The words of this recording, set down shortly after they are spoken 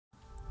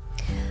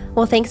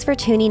Well, thanks for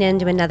tuning in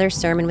to another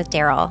sermon with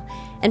Darrell.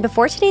 And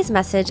before today's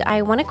message,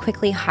 I want to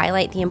quickly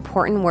highlight the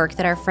important work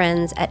that our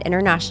friends at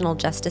International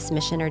Justice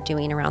Mission are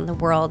doing around the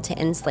world to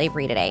end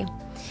slavery today.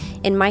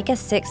 In Micah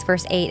 6,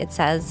 verse 8, it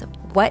says,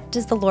 "What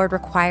does the Lord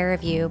require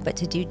of you but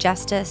to do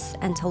justice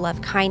and to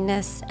love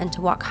kindness and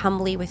to walk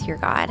humbly with your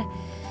God?"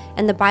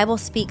 And the Bible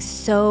speaks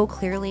so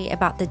clearly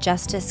about the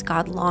justice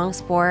God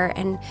longs for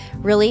and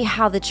really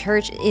how the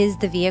church is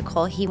the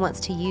vehicle He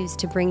wants to use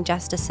to bring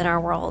justice in our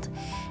world.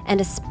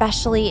 And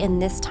especially in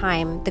this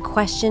time, the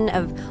question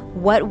of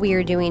what we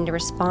are doing to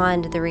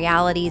respond to the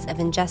realities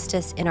of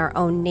injustice in our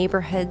own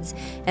neighborhoods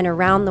and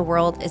around the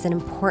world is an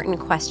important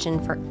question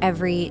for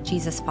every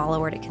Jesus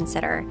follower to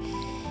consider.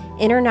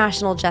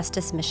 International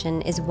Justice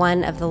Mission is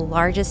one of the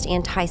largest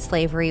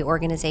anti-slavery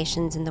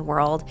organizations in the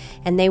world,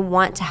 and they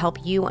want to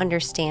help you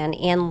understand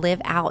and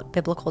live out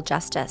biblical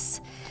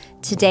justice.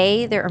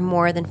 Today, there are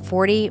more than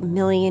 40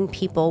 million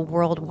people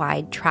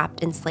worldwide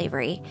trapped in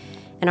slavery,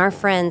 and our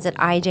friends at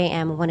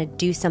IJM want to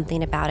do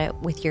something about it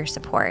with your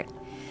support.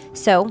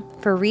 So,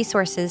 for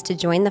resources to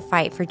join the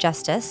fight for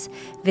justice,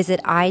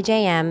 visit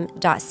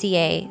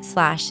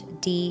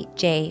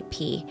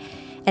ijm.ca/DJP.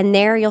 And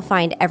there you'll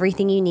find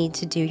everything you need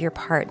to do your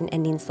part in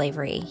ending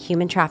slavery,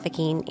 human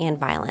trafficking, and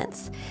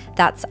violence.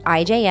 That's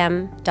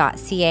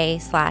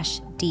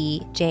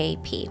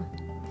ijm.ca/DJP.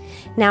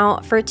 Now,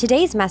 for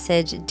today's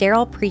message,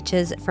 Darrell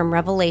preaches from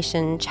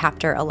Revelation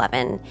chapter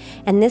 11.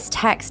 And this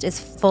text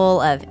is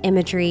full of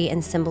imagery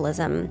and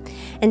symbolism.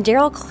 And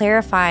Darrell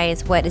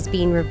clarifies what is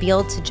being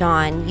revealed to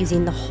John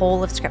using the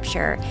whole of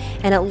Scripture.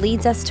 And it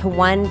leads us to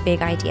one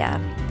big idea,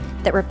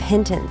 that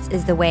repentance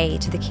is the way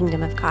to the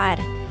kingdom of God.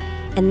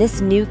 And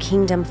this new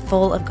kingdom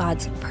full of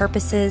God's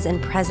purposes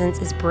and presence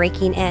is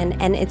breaking in,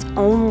 and it's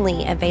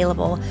only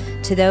available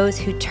to those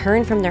who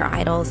turn from their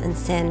idols and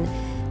sin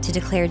to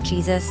declare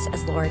Jesus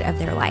as Lord of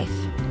their life.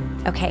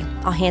 Okay,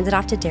 I'll hand it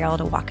off to Darrell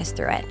to walk us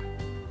through it.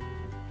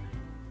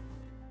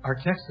 Our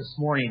text this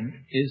morning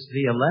is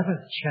the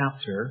 11th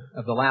chapter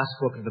of the last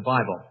book of the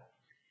Bible.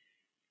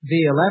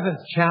 The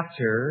 11th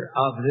chapter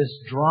of this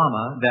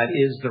drama that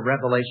is the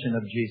revelation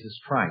of Jesus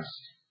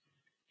Christ.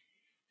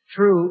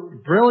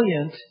 Through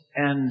brilliant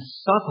and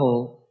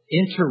subtle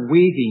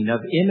interweaving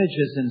of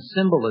images and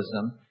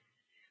symbolism,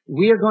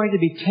 we are going to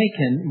be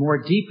taken more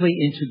deeply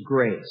into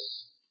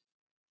grace.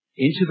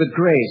 Into the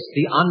grace,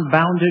 the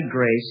unbounded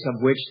grace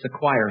of which the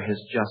choir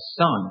has just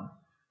sung.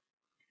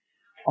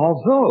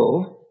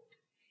 Although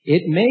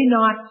it may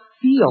not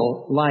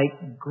feel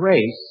like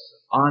grace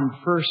on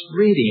first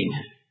reading.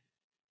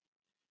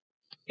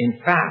 In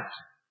fact,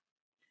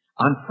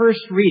 on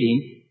first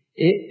reading,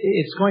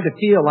 it's going to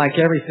feel like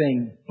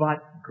everything but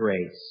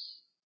grace.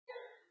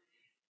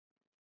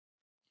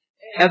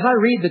 As I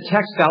read the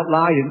text out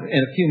loud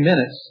in a few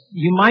minutes,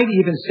 you might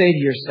even say to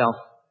yourself,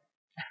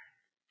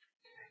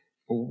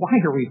 why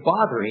are we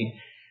bothering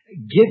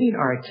giving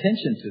our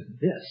attention to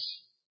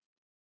this?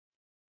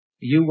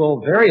 You will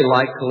very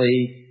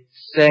likely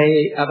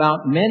say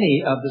about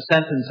many of the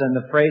sentences and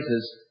the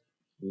phrases,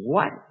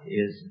 what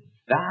is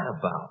that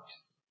about?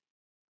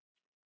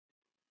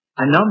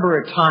 A number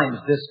of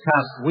times this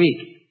past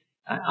week,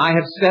 I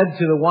have said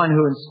to the one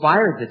who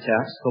inspired the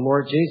text, the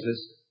Lord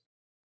Jesus,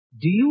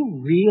 do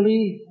you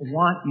really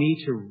want me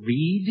to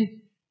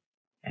read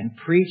and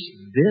preach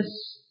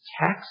this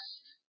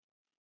text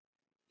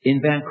in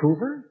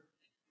Vancouver?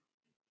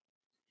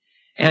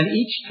 And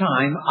each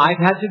time I've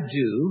had to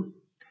do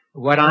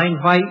what I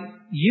invite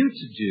you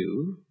to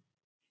do,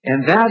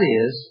 and that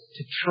is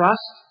to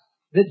trust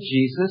that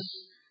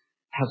Jesus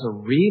has a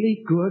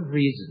really good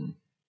reason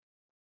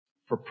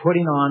for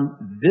putting on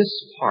this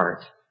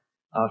part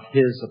of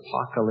His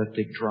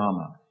apocalyptic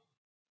drama.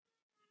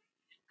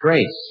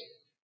 Grace.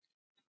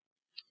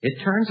 It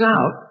turns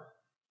out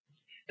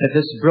that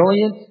this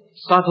brilliant,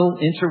 subtle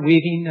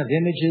interweaving of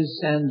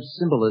images and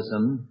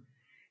symbolism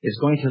is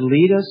going to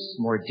lead us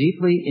more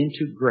deeply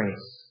into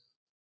grace.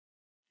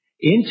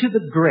 Into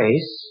the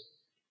grace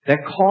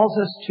that calls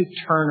us to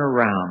turn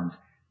around.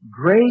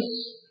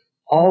 Grace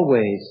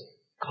always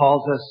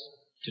calls us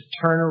to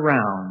turn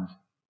around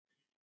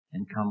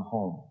and come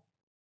home.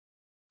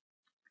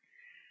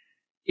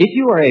 If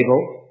you are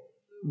able,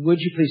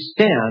 would you please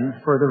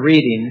stand for the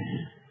reading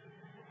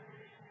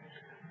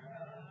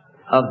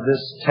of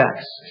this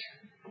text?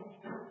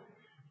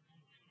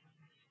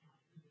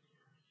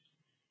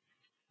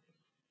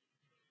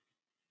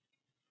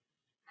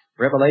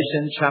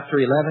 Revelation chapter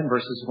 11,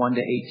 verses 1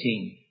 to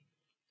 18.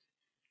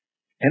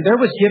 And there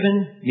was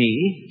given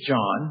me,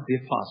 John, the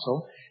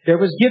apostle, there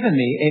was given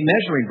me a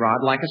measuring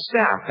rod like a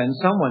staff, and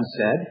someone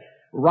said,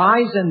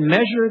 rise and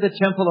measure the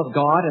temple of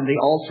God and the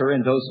altar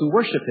and those who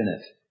worship in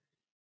it.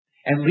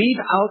 And leave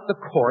out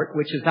the court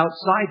which is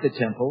outside the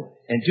temple,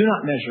 and do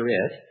not measure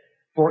it,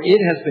 for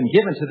it has been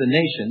given to the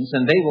nations,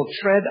 and they will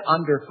tread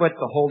underfoot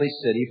the holy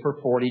city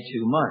for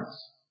 42 months.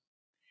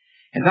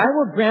 And I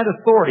will grant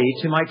authority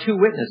to my 2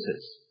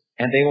 witnesses,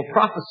 and they will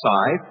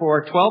prophesy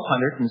for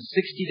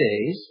 1,260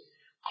 days,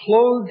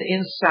 clothed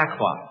in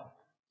sackcloth.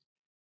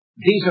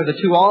 These are the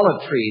two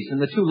olive trees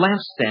and the two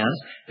lampstands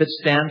that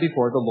stand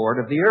before the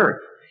Lord of the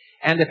earth.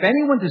 And if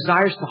anyone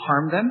desires to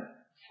harm them,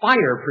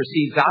 fire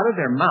proceeds out of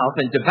their mouth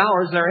and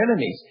devours their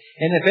enemies.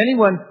 And if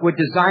anyone would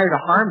desire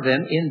to harm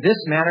them, in this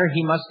manner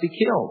he must be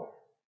killed.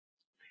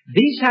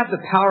 These have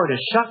the power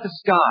to shut the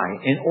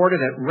sky in order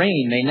that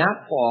rain may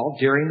not fall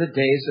during the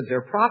days of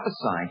their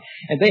prophesying.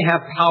 And they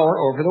have power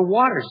over the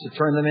waters to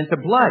turn them into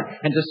blood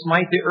and to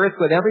smite the earth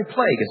with every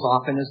plague as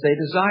often as they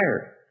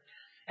desire.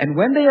 And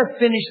when they have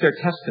finished their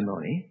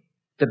testimony,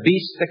 the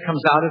beast that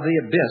comes out of the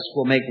abyss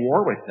will make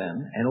war with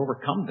them and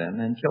overcome them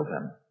and kill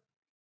them.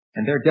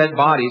 And their dead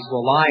bodies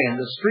will lie in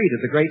the street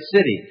of the great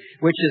city,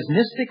 which is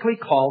mystically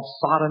called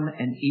Sodom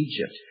and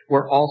Egypt,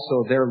 where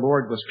also their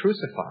Lord was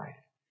crucified.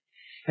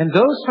 And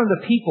those from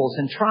the peoples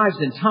and tribes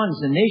and tongues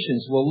and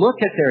nations will look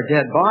at their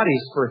dead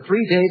bodies for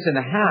 3 days and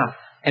a half,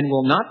 and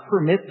will not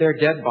permit their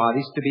dead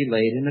bodies to be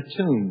laid in a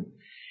tomb.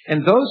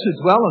 And those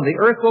who dwell on the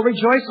earth will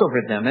rejoice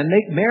over them and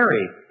make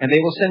merry, and they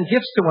will send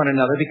gifts to one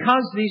another,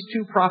 because these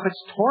two prophets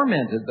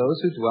tormented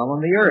those who dwell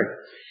on the earth.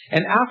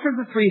 And after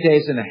the 3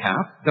 days and a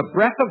half, the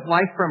breath of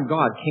life from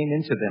God came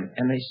into them,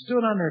 and they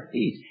stood on their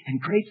feet,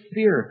 and great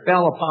fear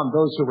fell upon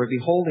those who were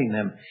beholding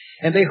them.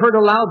 And they heard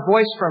a loud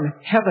voice from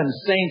heaven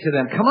saying to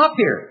them, "Come up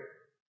here."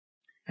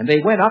 And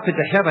they went up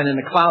into heaven in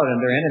a cloud,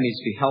 and their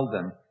enemies beheld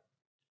them.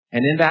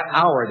 And in that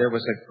hour there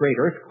was a great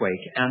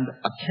earthquake, and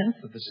 1/10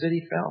 of the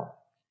city fell.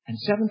 And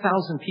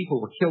 7,000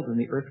 people were killed in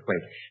the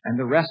earthquake, and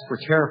the rest were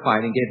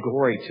terrified and gave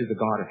glory to the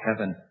God of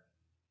heaven.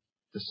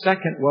 The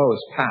second woe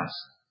is past.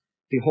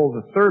 Behold,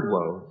 the third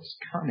woe is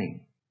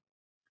coming.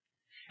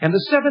 And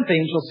the seventh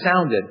angel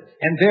sounded,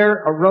 and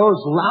there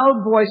arose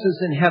loud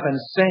voices in heaven,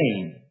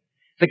 saying,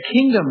 "The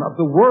kingdom of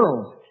the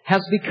world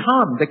has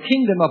become the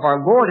kingdom of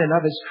our Lord and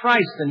of His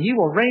Christ, and He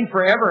will reign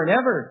forever and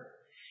ever."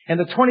 And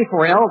the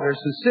 24 elders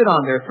who sit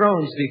on their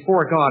thrones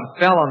before God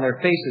fell on their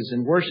faces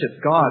and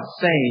worshipped God,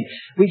 saying,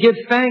 "We give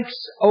thanks,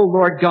 O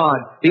Lord God,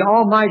 the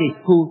Almighty,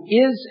 who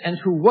is and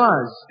who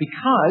was,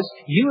 because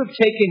you have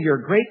taken your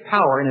great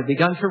power and have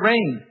begun to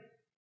reign.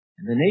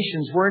 And the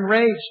nations were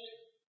enraged,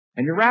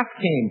 and your wrath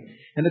came,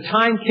 and the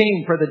time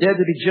came for the dead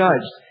to be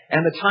judged,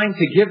 and the time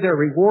to give their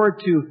reward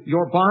to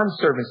your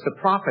bondservants, the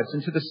prophets,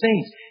 and to the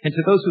saints, and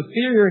to those who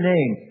fear your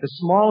name, the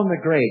small and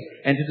the great,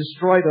 and to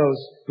destroy those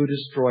who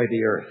destroy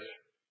the earth."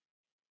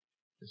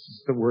 This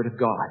is the word of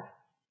God.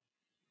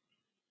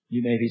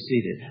 You may be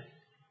seated.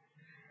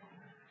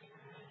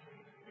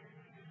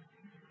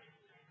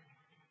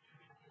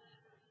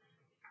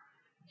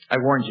 I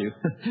warned you.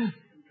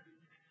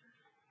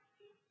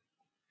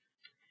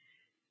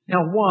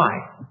 Now, why?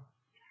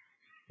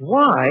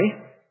 Why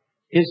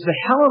is the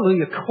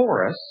Hallelujah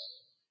chorus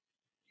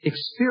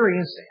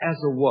experienced as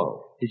a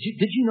woe? Did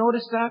you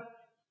notice that?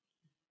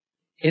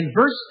 In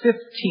verse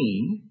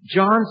 15,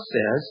 John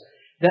says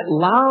that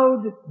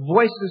loud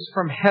voices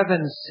from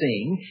heaven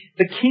sing,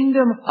 "The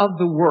kingdom of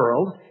the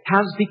world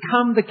has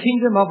become the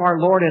kingdom of our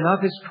Lord and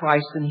of His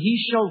Christ, and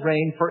He shall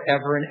reign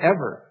forever and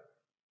ever."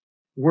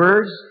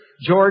 Words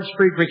George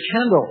Friedrich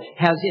Handel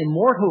has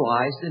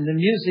immortalized in the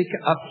music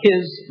of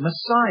his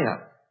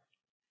Messiah.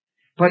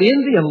 But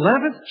in the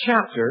 11th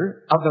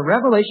chapter of the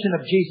Revelation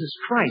of Jesus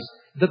Christ,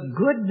 the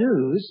good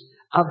news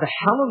of the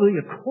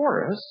Hallelujah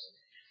chorus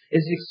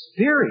is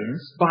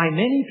experienced by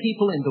many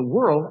people in the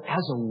world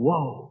as a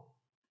woe.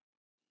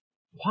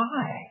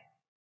 Why?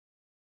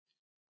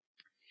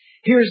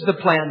 Here's the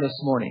plan this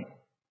morning.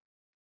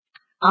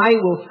 I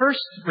will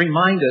first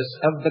remind us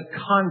of the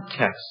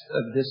context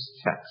of this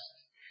text.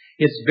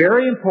 It's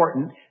very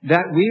important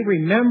that we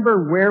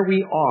remember where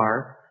we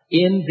are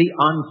in the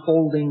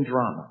unfolding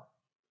drama.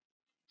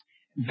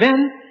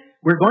 Then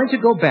we're going to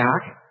go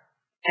back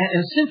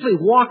and simply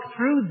walk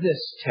through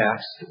this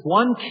text,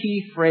 one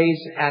key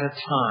phrase at a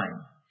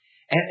time.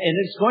 And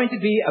it's going to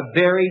be a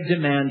very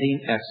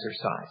demanding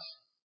exercise.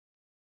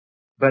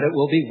 But it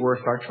will be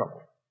worth our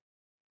trouble.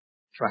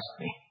 Trust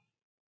me.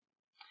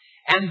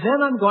 And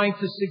then I'm going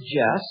to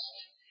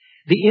suggest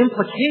the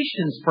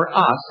implications for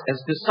us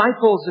as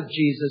disciples of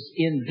Jesus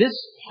in this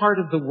part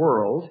of the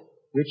world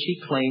which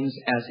He claims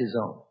as His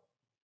own.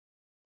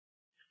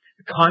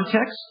 The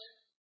context,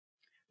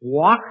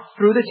 walk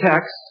through the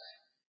text,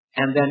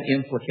 and then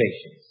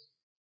implications.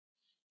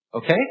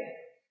 Okay?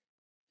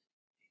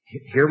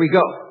 Here we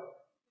go.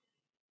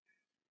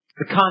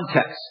 The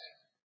context.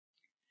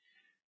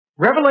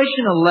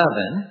 Revelation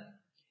 11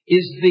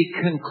 is the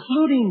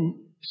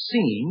concluding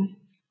scene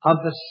of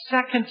the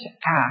second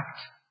act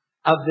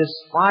of this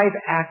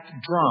 5-act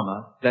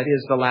drama that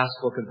is the last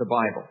book of the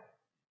Bible.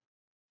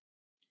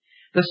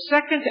 The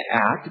second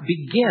act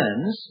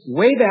begins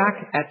way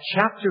back at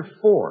chapter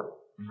 4,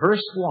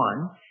 verse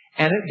 1,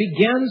 and it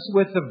begins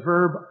with the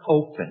verb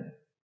open.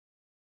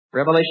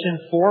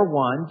 Revelation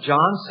 4:1,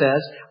 John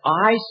says,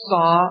 "I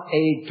saw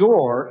a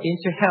door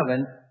into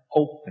heaven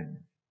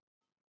open."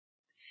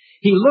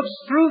 He looks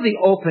through the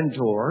open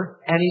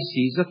door and he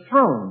sees a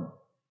throne.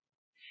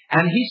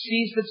 And he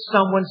sees that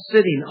someone's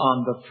sitting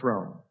on the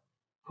throne,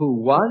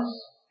 who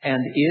was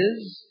and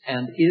is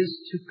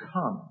to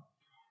come.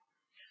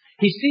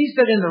 he sees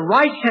that in the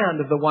right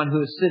hand of the one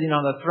who is sitting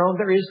on the throne,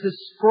 there is this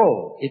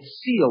scroll.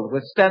 It's sealed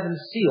with 7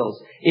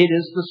 seals. It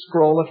is the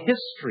scroll of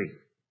history.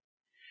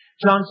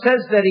 John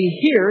says that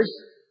he hears,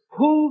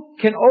 who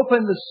can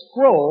open the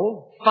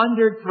scroll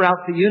thundered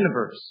throughout the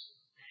universe?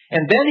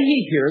 And then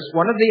he hears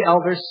one of the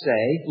elders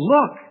say,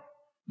 look,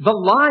 the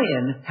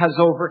lion has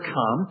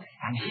overcome,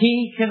 and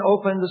he can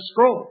open the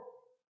scroll.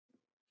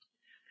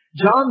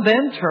 John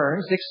then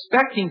turns,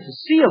 expecting to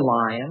see a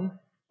lion,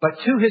 but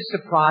to his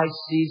surprise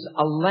sees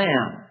a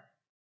lamb.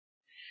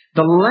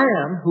 The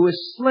lamb who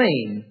is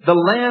slain, the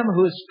lamb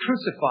who is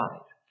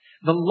crucified.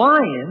 The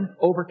lion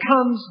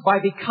overcomes by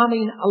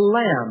becoming a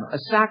lamb, a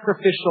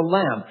sacrificial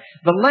lamb.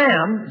 The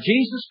lamb,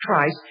 Jesus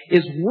Christ,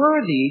 is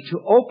worthy to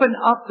open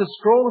up the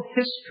scroll of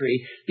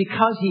history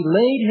because he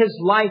laid his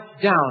life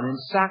down in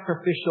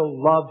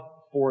sacrificial love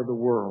for the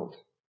world.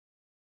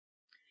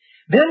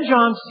 Then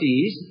John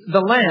sees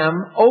the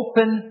lamb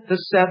open the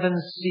 7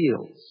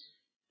 seals.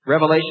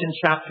 Revelation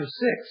chapter 6.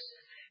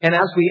 And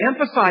as we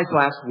emphasized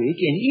last week,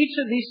 in each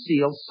of these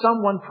seals,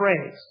 someone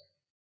prays.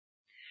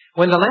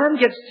 When the Lamb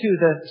gets to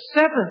the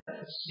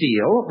 7th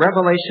seal,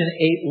 Revelation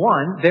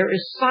 8:1, there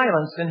is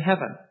silence in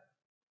heaven.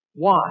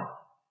 Why?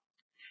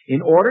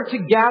 In order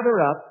to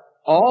gather up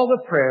all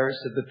the prayers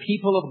of the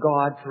people of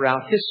God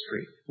throughout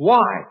history.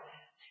 Why?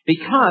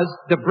 Because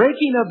the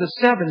breaking of the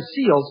 7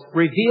 seals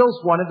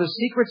reveals one of the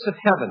secrets of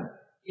heaven,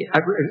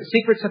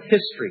 secrets of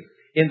history.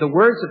 In the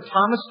words of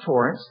Thomas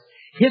Torrance,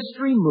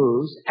 history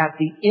moves at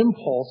the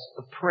impulse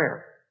of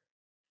prayer.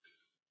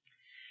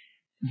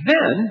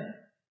 Then,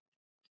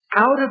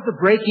 out of the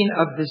breaking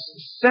of this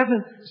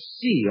 7th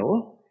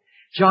seal,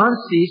 John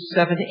sees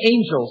 7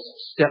 angels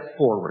step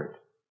forward.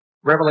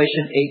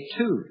 Revelation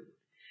 8:2.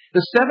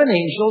 The 7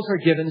 angels are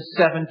given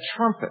 7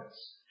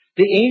 trumpets.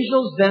 The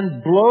angels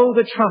then blow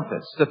the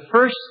trumpets, the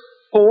first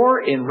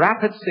 4 in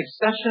rapid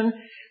succession,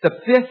 the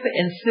 5th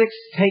and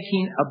 6th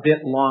taking a bit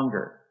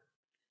longer.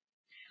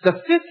 The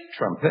 5th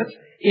trumpet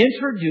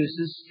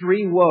introduces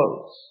 3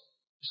 woes,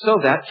 so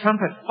that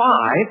trumpet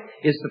 5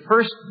 is the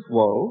first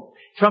woe,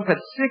 trumpet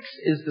 6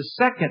 is the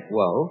second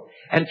woe,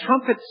 and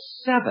trumpet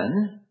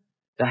 7,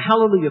 the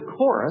Hallelujah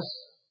chorus,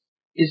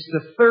 is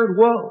the third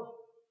woe.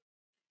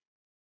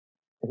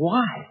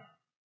 Why?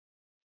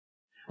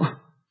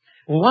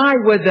 Why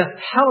would the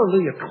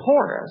Hallelujah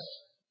chorus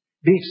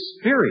be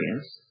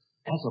experienced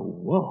as a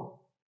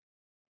woe?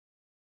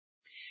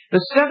 The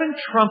 7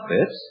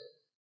 trumpets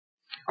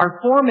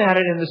are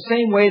formatted in the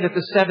same way that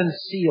the 7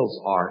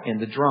 seals are in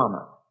the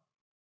drama.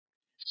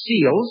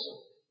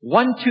 Seals,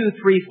 1, 2,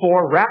 3,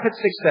 4, rapid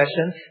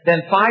succession,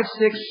 then 5,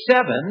 6,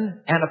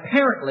 7, and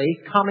apparently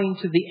coming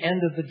to the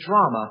end of the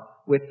drama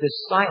with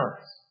this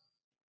silence.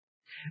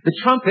 The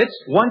trumpets,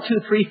 1, 2,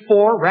 3,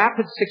 4,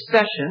 rapid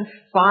succession,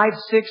 5,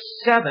 6,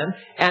 7,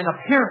 and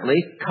apparently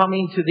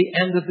coming to the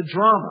end of the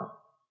drama.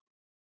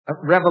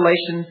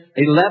 Revelation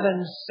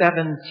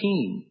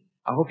 11:17.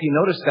 I hope you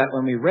noticed that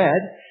when we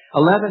read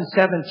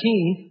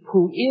 11:17,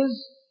 who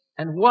is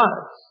and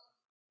was,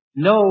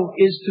 no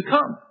is to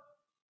come.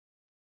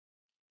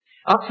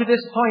 Up to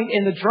this point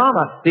in the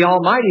drama, the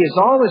Almighty is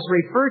always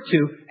referred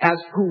to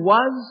as who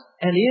was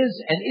and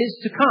is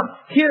to come.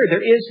 Here,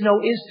 there is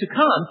no is to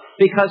come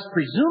because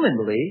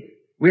presumably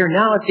we are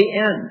now at the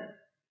end.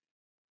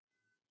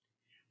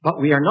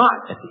 But we are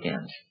not at the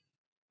end.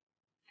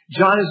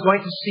 John is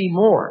going to see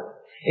more,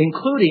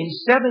 including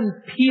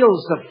 7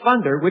 peals of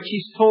thunder, which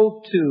he's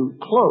told to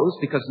close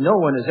because no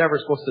one is ever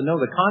supposed to know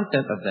the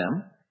content of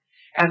them,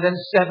 and then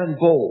 7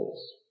 bowls.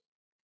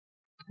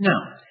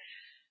 Now,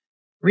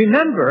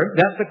 remember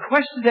that the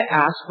question to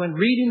ask when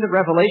reading the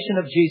revelation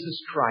of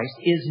Jesus Christ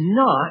is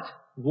not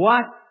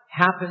what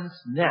happens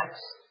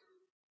next.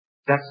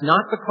 That's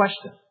not the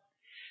question.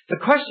 The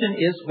question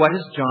is, what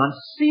does John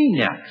see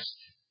next?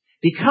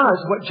 Because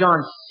what John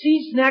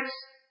sees next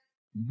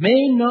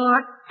may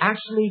not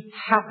actually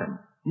happen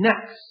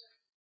next.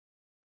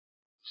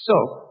 So,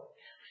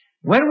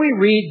 when we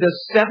read the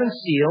 7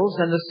 seals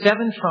and the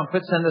 7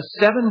 trumpets and the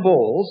 7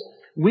 bowls,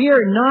 we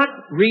are not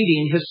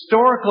reading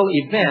historical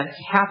events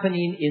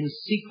happening in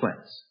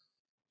sequence,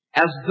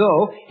 as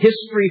though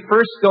history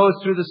first goes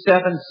through the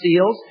 7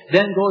 seals,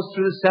 then goes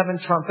through the 7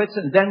 trumpets,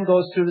 and then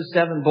goes through the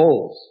 7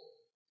 bowls.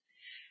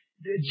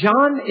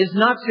 John is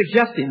not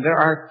suggesting there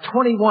are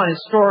 21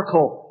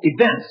 historical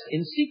events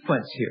in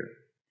sequence here.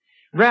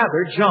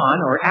 Rather, John,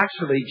 or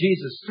actually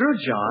Jesus through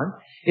John,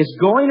 is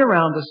going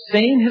around the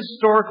same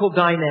historical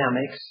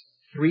dynamics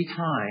 3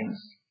 times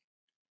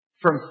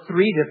from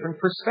 3 different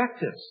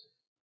perspectives.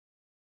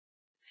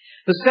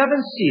 The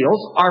 7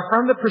 seals are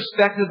from the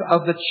perspective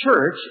of the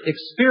church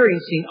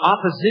experiencing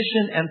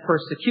opposition and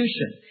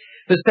persecution.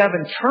 The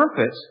 7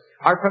 trumpets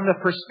are from the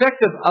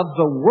perspective of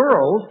the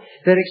world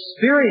that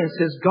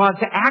experiences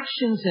God's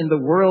actions in the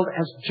world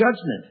as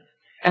judgment.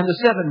 And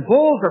the 7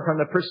 bowls are from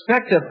the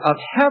perspective of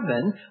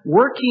heaven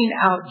working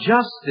out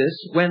justice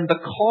when the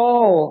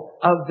call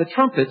of the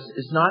trumpets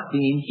is not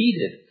being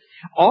heeded.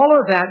 All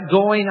of that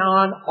going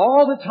on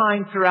all the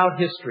time throughout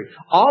history.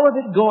 All of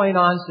it going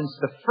on since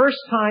the first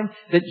time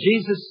that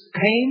Jesus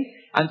came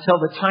until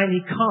the time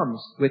He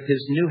comes with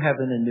His new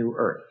heaven and new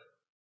earth.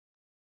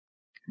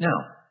 Now,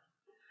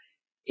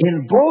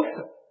 in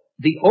both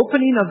the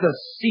opening of the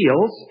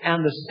seals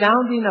and the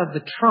sounding of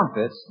the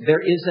trumpets,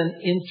 there is an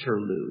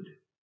interlude.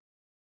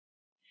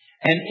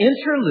 An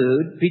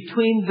interlude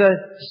between the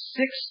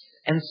sixth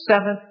and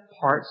seventh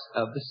parts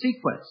of the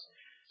sequence.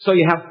 So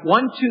you have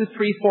 1, 2,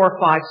 3, 4,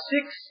 5,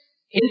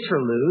 6,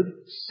 interlude,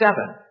 7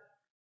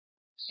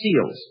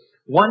 seals.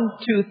 1,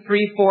 2,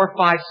 3, 4,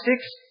 5,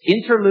 6,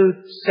 interlude,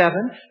 7.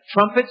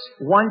 Trumpets,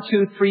 1,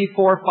 2, 3,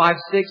 4, 5,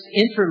 6,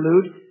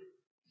 interlude,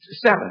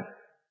 7.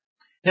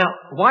 Now,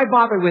 why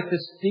bother with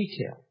this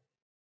detail?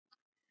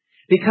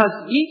 Because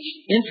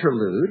each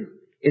interlude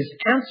is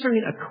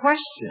answering a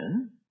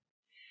question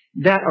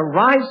that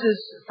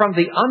arises from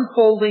the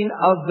unfolding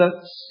of the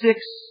 6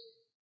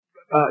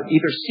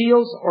 either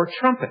seals or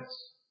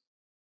trumpets.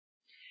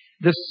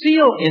 The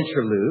seal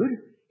interlude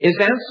is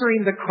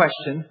answering the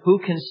question, who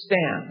can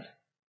stand?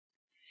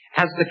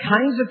 As the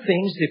kinds of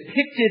things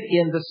depicted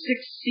in the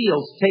 6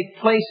 seals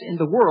take place in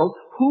the world,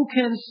 who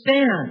can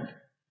stand?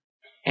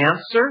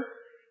 Answer,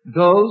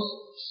 those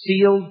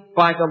sealed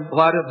by the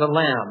blood of the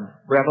Lamb,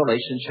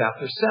 Revelation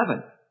chapter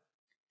 7.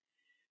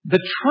 The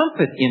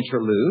trumpet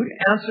interlude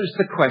answers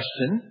the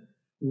question,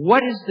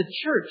 what is the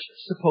church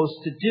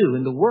supposed to do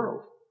in the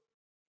world?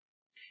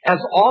 As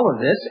all of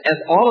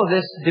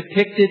this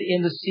depicted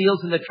in the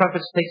seals and the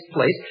trumpets takes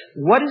place,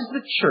 what is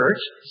the church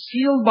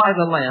sealed by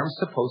the Lamb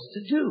supposed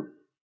to do?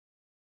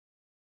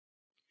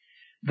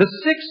 The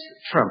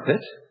 6th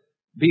trumpet,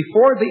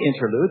 before the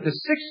interlude, the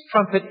 6th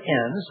trumpet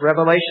ends,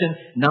 Revelation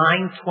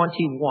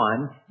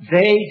 9:21,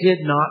 they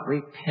did not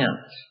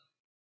repent.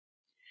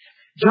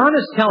 John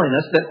is telling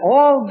us that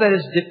all that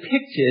is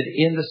depicted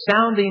in the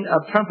sounding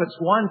of trumpets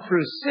 1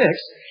 through 6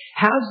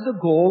 has the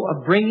goal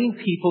of bringing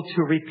people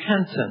to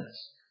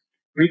repentance.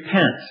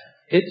 Repent.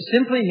 It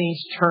simply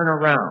means turn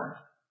around.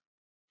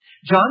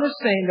 John is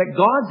saying that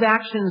God's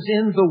actions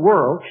in the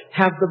world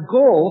have the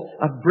goal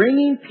of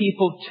bringing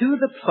people to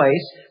the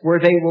place where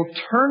they will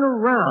turn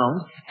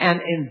around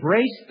and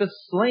embrace the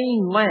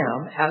slain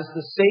Lamb as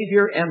the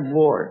Savior and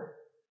Lord.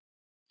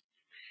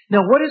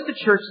 Now, what is the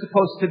church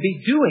supposed to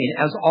be doing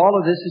as all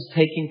of this is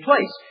taking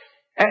place?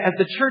 As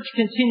the church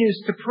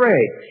continues to pray,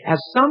 as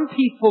some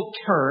people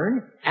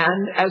turn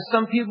and as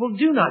some people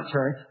do not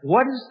turn,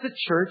 what is the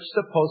church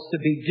supposed to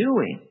be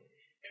doing?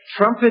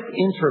 Trumpet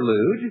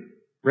interlude,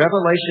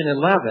 Revelation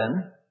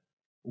 11,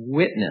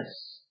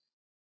 witness.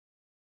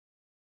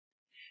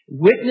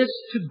 Witness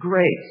to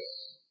grace.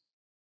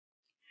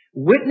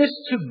 Witness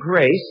to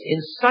grace in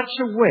such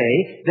a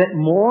way that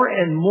more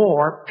and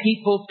more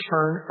people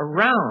turn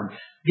around.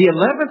 The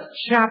 11th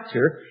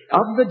chapter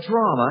of the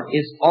drama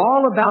is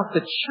all about the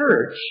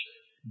church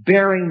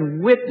bearing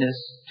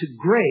witness to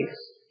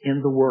grace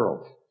in the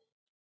world.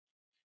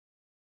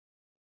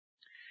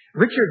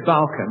 Richard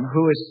Balcom,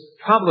 who is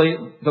probably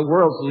the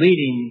world's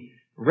leading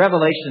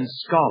Revelation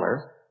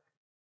scholar,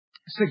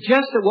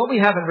 suggests that what we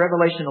have in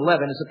Revelation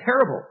 11 is a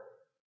parable.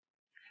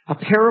 A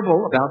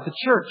parable about the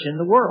church in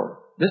the world.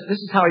 This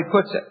is how he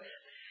puts it.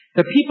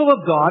 The people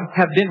of God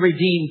have been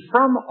redeemed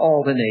from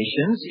all the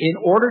nations in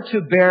order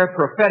to bear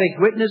prophetic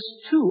witness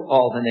to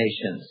all the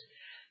nations.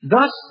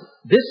 Thus,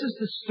 this is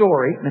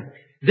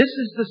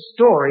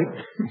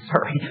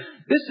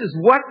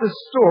what the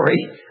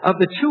story of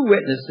the 2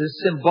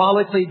 witnesses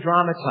symbolically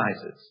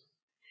dramatizes.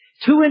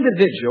 2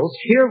 individuals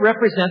here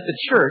represent the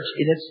church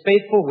in its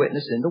faithful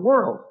witness in the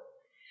world.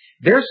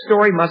 Their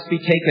story must be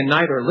taken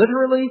neither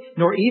literally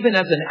nor even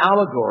as an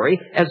allegory,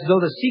 as though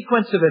the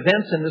sequence of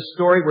events in the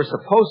story were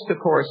supposed to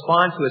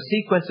correspond to a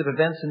sequence of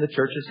events in the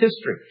church's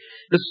history.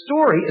 The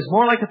story is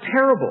more like a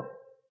parable,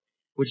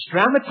 which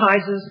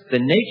dramatizes the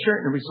nature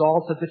and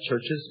result of the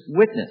church's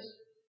witness.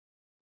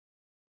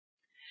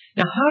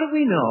 Now, how do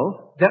we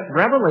know that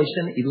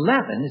Revelation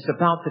 11 is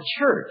about the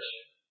church?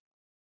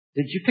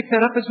 Did you pick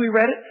that up as we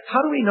read it?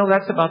 How do we know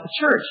that's about the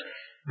church?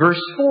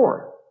 Verse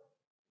 4,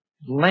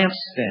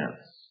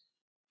 lampstands.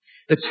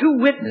 The 2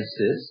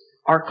 witnesses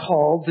are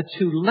called the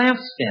 2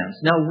 lampstands.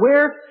 Now,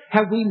 where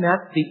have we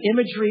met the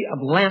imagery of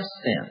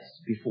lampstands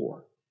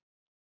before?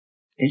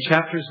 In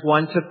chapters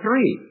 1 to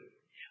 3,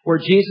 where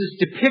Jesus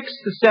depicts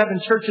the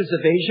 7 churches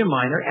of Asia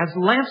Minor as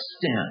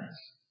lampstands.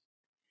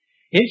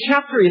 In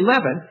chapter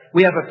 11,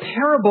 we have a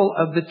parable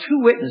of the 2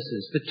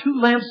 witnesses, the 2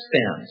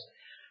 lampstands,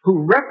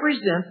 who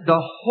represent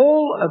the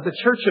whole of the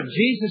church of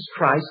Jesus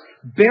Christ,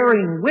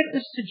 bearing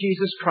witness to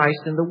Jesus Christ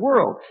in the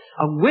world.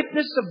 A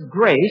witness of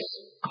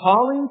grace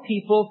calling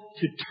people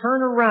to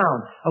turn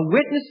around. A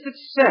witness that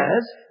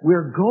says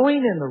we're going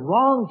in the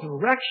wrong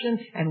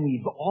direction and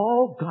we've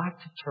all got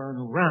to turn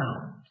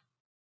around.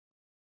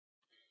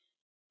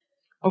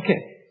 Okay,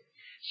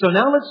 so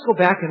now let's go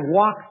back and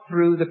walk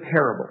through the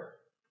parable.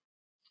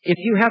 If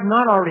you have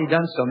not already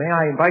done so, may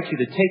I invite you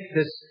to take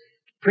this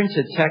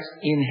printed text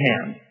in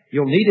hand.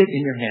 You'll need it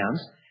in your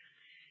hands.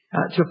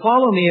 To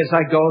follow me as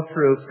I go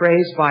through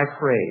phrase by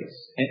phrase.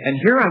 And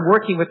here I'm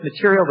working with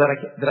material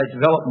that I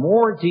developed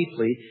more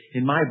deeply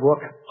in my book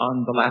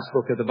on the last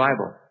book of the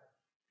Bible.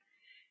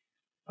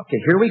 Okay,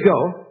 here we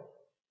go.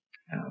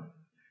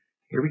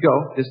 Here we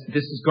go. This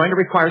is going to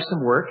require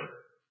some work,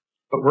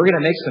 but we're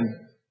going to make some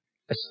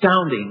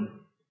astounding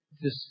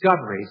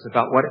discoveries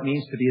about what it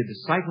means to be a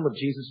disciple of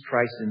Jesus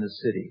Christ in the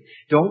city.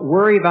 Don't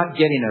worry about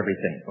getting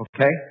everything,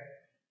 okay?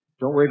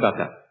 Don't worry about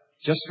that.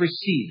 Just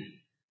receive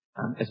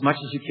as much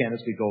as you can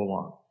as we go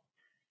along.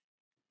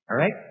 All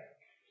right?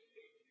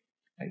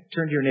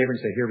 Turn to your neighbor and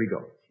say, here we go.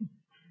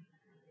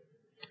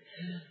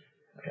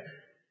 Okay.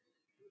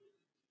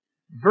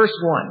 Verse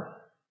 1.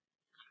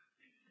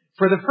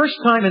 For the first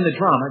time in the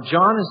drama,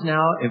 John is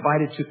now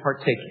invited to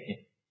partake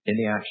in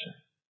the action.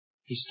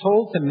 He's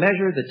told to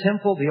measure the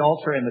temple, the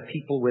altar, and the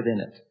people within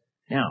it.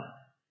 Now,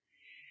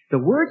 the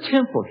word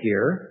temple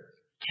here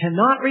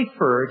cannot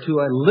refer to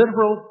a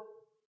literal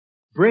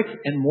brick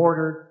and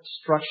mortar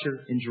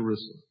structure in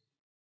Jerusalem.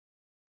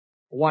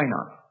 Why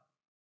not?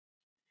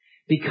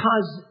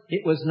 Because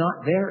it was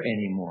not there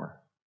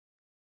anymore.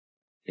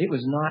 It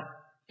was not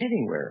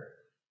anywhere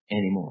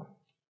anymore.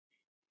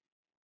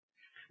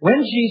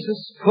 When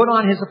Jesus put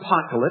on his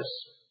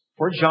apocalypse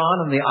for John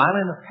on the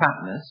island of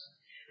Patmos,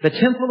 the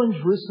temple in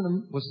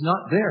Jerusalem was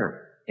not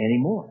there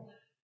anymore.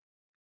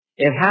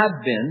 It had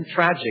been,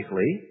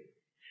 tragically,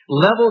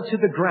 leveled to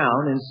the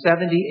ground in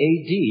 70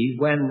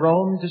 AD when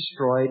Rome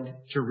destroyed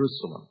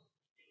Jerusalem.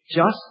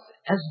 Just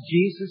as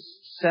Jesus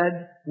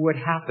said would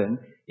happen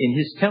in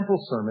his temple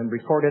sermon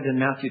recorded in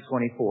Matthew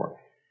 24.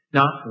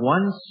 Not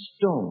one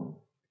stone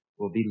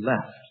will be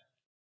left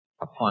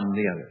upon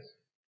the others.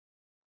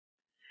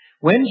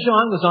 When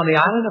John was on the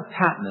island of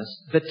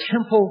Patmos, the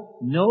temple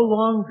no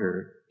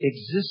longer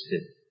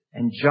existed.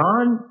 And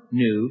John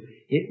knew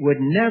it would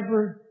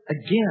never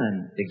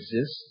again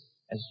exist,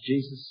 as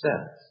Jesus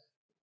says.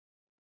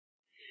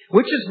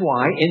 Which is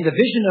why, in the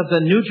vision of the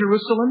New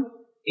Jerusalem,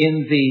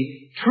 in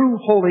the true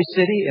holy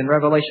city in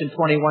Revelation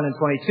 21 and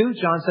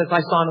 22, John says,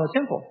 I saw no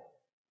temple.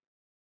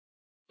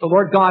 The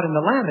Lord God and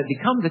the Lamb had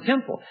become the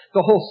temple.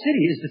 The whole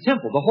city is the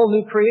temple. The whole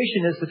new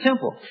creation is the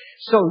temple.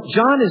 So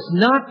John is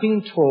not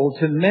being told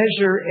to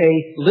measure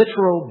a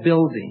literal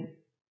building.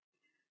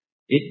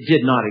 It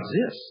did not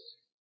exist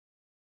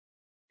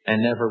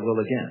and never will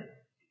again.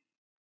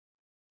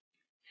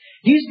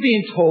 He's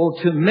being told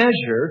to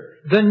measure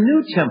the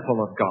new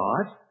temple of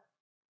God,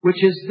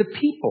 which is the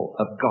people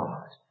of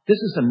God. This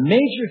is a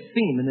major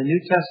theme in the New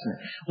Testament.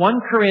 1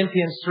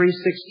 Corinthians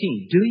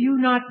 3:16. Do you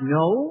not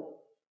know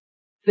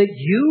that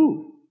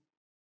you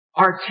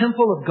are a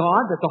temple of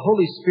God, that the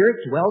Holy Spirit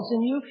dwells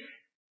in you?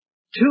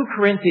 2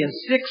 Corinthians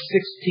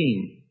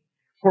 6:16.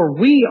 For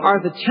we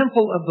are the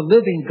temple of the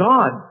living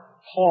God,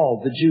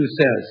 Paul, the Jew,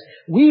 says.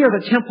 We are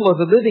the temple of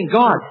the living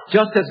God,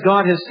 just as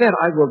God has said,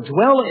 I will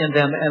dwell in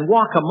them and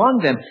walk among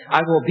them.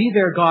 I will be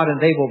their God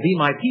and they will be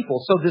my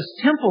people. So this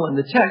temple in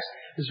the text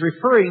is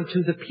referring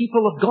to the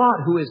people of God,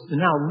 who is the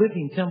now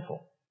living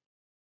temple.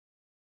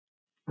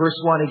 Verse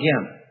 1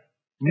 again.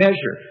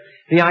 Measure.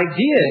 The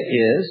idea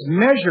is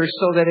measure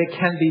so that it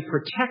can be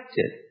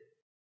protected.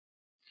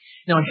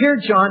 Now here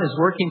John is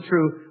working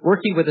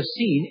with a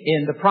scene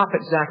in the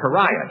prophet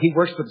Zechariah. He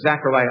works with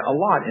Zechariah a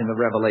lot in the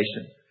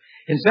Revelation.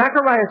 In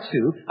Zechariah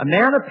 2, a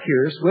man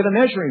appears with a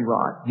measuring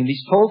rod, and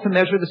he's told to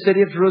measure the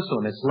city of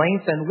Jerusalem, its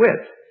length and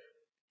width.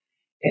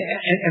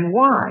 And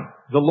why?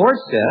 The Lord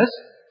says,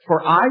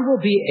 for I will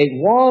be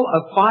a wall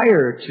of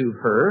fire to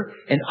her,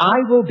 and I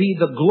will be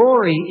the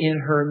glory in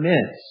her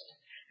midst.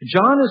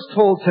 John is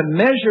told to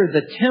measure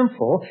the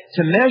temple,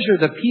 to measure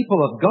the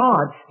people of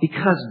God,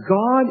 because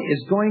God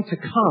is going to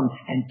come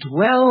and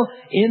dwell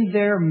in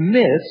their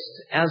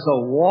midst as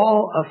a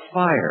wall of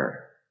fire.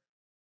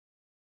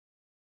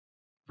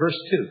 Verse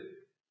 2.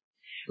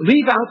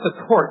 Leave out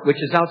the court which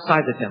is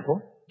outside the temple.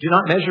 Do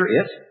not measure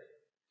it,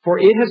 for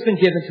it has been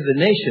given to the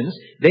nations.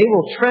 They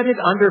will tread it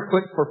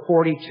underfoot for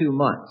 42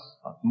 months.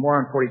 More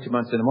on 42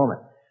 months in a moment.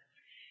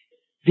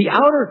 The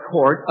outer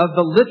court of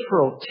the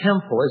literal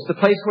temple is the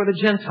place where the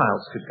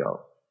Gentiles could go.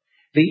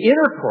 The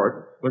inner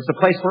court was the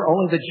place where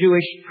only the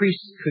Jewish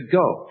priests could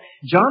go.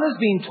 John is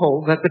being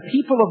told that the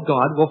people of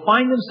God will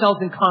find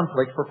themselves in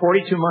conflict for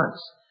 42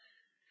 months.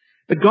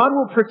 But God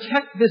will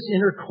protect this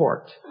inner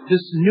court,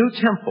 this new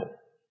temple,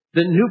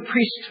 the new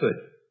priesthood,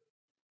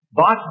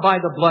 bought by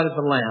the blood of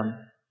the Lamb.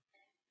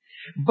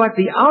 But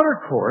the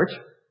outer court,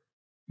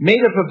 made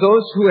up of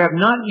those who have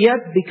not yet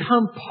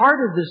become part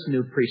of this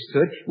new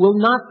priesthood, will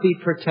not be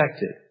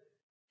protected.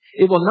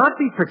 It will not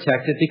be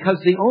protected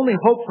because the only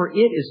hope for it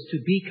is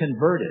to be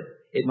converted.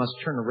 It must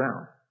turn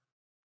around.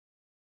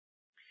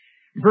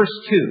 Verse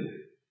 2,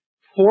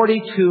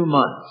 42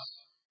 months.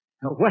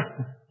 Now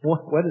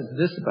what is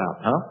this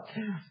about,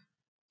 huh?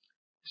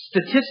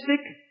 Statistic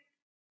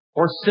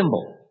or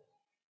symbol?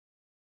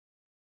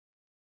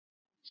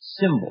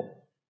 Symbol.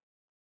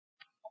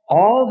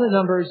 All the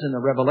numbers in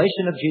the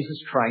revelation of Jesus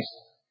Christ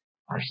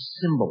are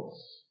symbols.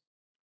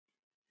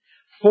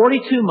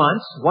 42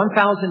 months,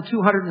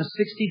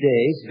 1,260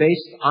 days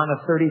based on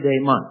a 30-day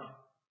month.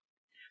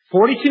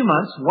 42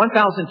 months,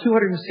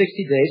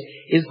 1,260 days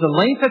is the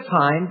length of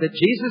time that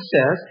Jesus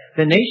says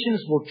the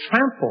nations will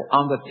trample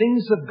on the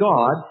things of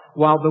God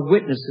while the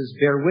witnesses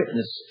bear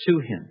witness to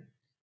Him.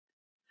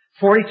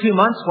 42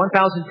 months,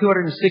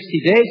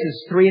 1,260 days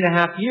is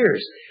 3.5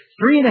 years.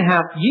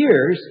 3.5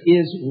 years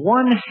is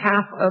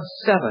 1/2 of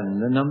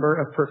 7, the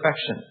number of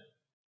perfection.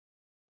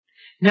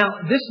 Now,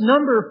 this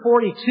number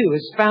 42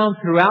 is found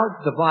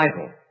throughout the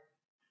Bible.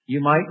 You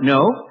might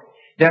know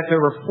that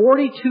there were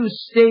 42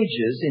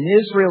 stages in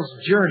Israel's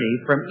journey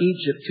from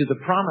Egypt to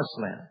the Promised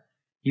Land.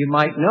 You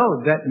might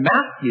know that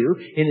Matthew,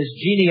 in his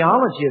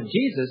genealogy of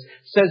Jesus,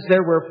 says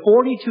there were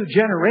 42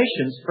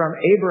 generations from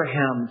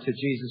Abraham to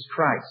Jesus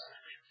Christ.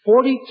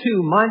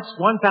 42 months,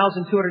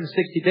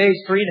 1,260 days,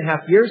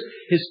 3.5 years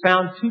is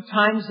found 2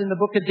 times in the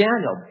book of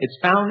Daniel. It's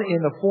found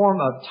in the form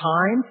of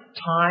time,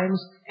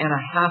 times, and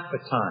 1/2 a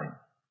time.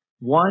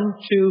 1,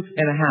 2,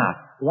 and 1/2.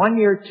 1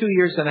 year, 2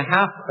 years and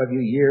 1/2 of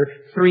a year,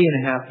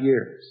 3.5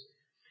 years.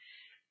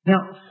 Now,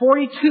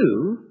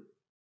 42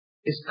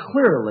 is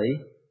clearly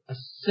a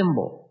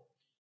symbol.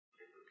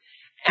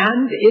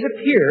 And it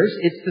appears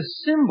it's the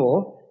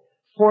symbol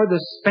for the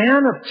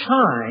span of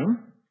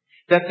time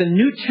that the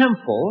new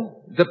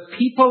temple, the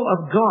people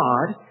of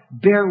God,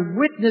 bear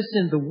witness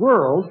in the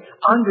world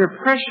under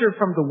pressure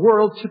from the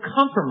world to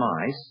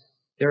compromise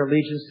their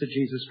allegiance to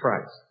Jesus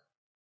Christ.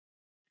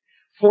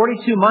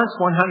 42 months,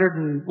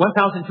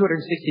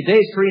 1,260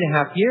 days,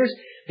 3.5 years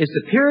is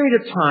the period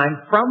of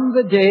time from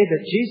the day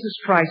that Jesus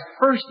Christ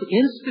first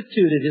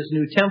instituted His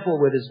new temple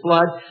with His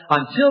blood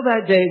until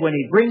that day when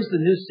He brings the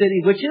new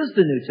city, which is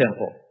the new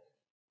temple.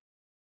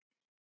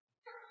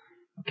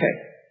 Okay.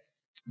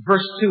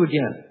 Verse 2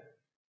 again.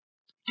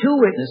 2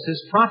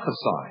 witnesses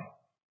prophesy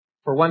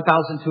for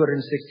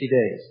 1,260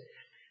 days.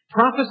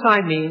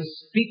 Prophesy means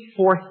speak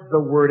forth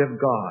the word of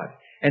God.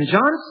 And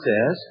John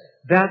says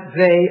that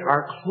they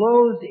are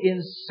clothed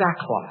in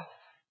sackcloth.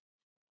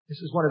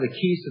 This is one of the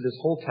keys to this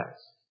whole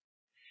text.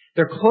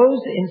 They're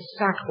clothed in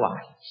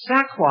sackcloth.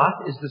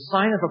 Sackcloth is the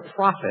sign of a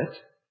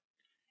prophet.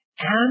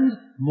 And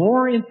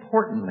more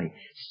importantly,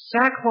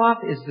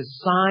 sackcloth is the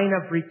sign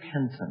of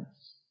repentance.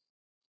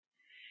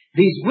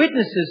 These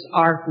witnesses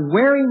are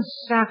wearing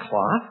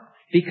sackcloth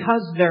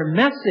because their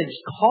message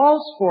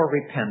calls for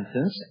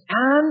repentance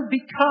and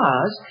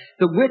because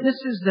the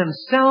witnesses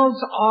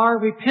themselves are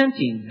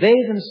repenting. They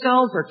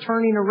themselves are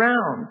turning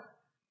around.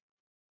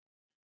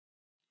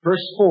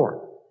 Verse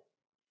 4.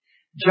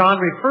 John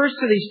refers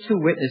to these 2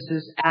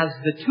 witnesses as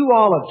the 2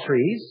 olive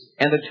trees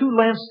and the 2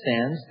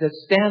 lampstands that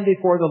stand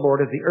before the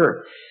Lord of the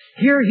earth.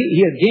 Here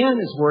he again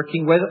is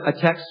working with a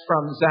text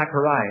from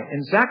Zechariah.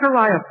 In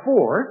Zechariah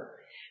 4,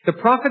 the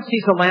prophet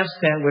sees a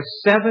lampstand with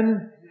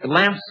 7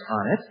 lamps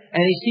on it,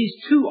 and he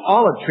sees 2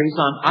 olive trees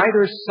on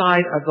either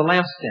side of the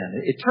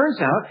lampstand. It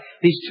turns out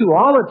these 2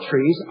 olive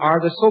trees are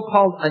the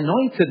so-called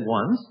anointed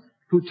ones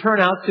who turn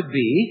out to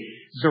be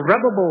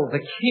Zerubbabel the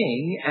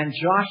king and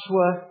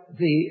Joshua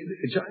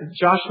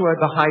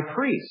the high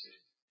priest.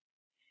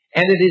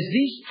 And it is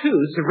these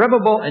 2,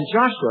 Zerubbabel and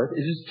Joshua,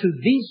 it is to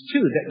these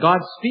 2 that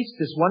God speaks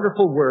this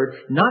wonderful word,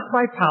 not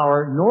by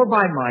power nor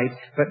by might,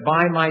 but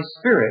by my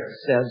Spirit,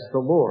 says the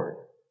Lord.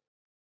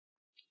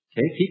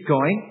 Okay, keep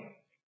going.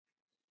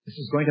 This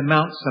is going to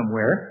mount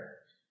somewhere.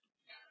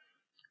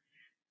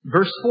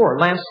 Verse 4,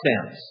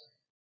 lampstands.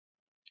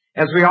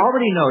 As we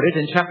already noted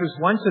in chapters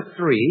 1 to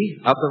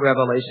 3 of the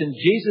Revelation,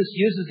 Jesus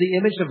uses the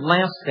image of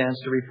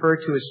lampstands to refer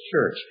to His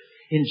church.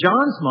 In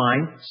John's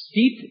mind,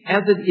 steeped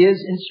as it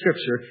is in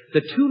Scripture,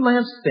 the 2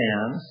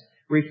 lampstands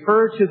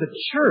refer to the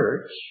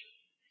church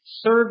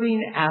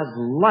serving as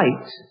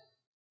light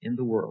in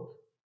the world.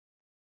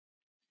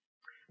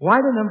 Why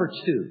the number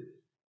 2?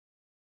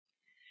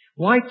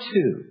 Why 2?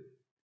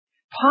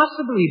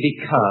 Possibly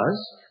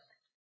because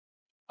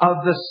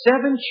of the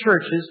 7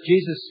 churches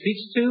Jesus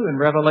speaks to in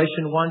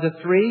Revelation 1 to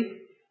 3,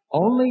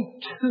 only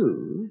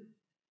 2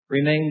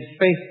 remained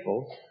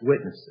faithful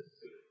witnesses.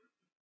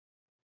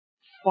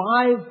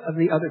 5 of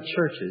the other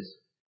churches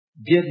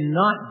did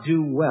not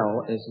do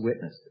well as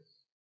witnesses.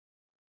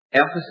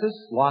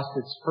 Ephesus lost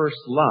its first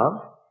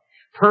love.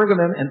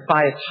 Pergamum and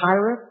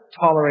Thyatira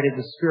tolerated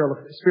the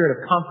spirit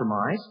of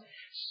compromise.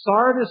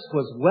 Sardis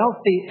was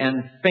wealthy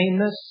and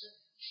famous,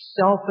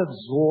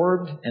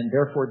 self-absorbed, and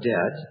therefore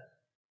dead.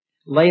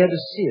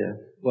 Laodicea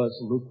was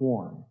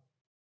lukewarm.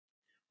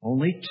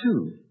 Only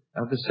 2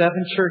 of the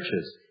 7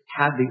 churches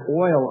had the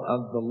oil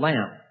of the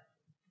lamp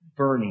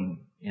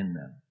burning in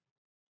them.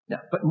 Now,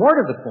 but more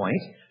to the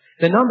point,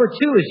 the number 2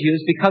 is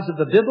used because of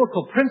the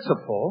biblical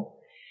principle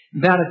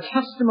that a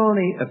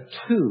testimony of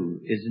 2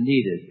 is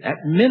needed.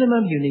 At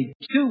minimum, you need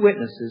 2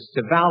 witnesses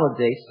to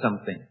validate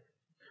something.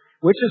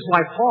 Which is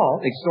why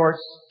Paul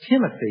exhorts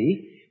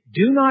Timothy,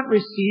 do not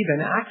receive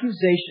an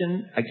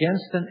accusation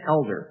against an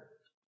elder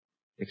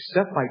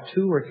except by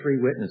 2 or 3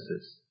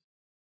 witnesses.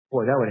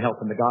 Boy, that would help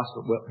in the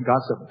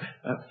gossip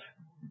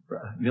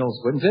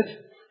mills, wouldn't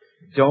it?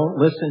 Don't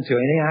listen to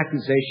any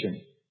accusation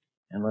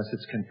unless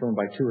it's confirmed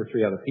by 2 or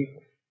 3 other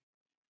people.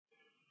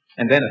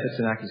 And then if it's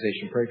an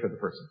accusation, pray for the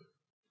person.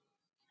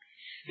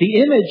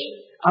 The image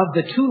of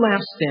the 2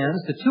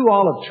 lampstands, the 2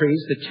 olive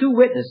trees, the 2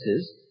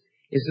 witnesses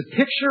is a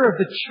picture of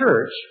the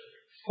church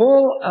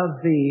full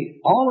of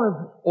the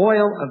olive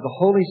oil of the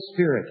Holy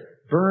Spirit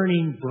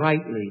burning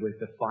brightly with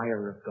the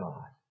fire of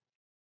God.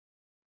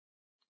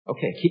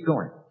 Okay, keep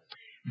going.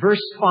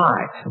 Verse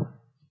 5.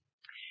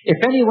 If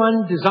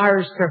anyone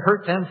desires to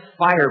hurt them,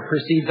 fire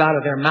proceeds out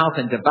of their mouth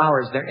and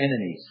devours their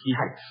enemies.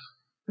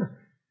 Yikes.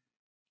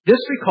 This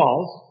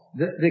recalls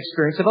the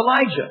experience of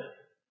Elijah,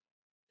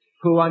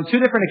 who on 2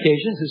 different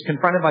occasions is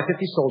confronted by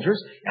 50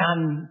 soldiers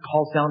and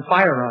calls down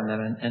fire on them,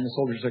 and the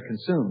soldiers are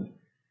consumed.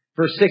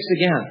 Verse 6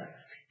 again.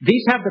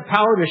 These have the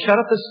power to shut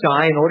up the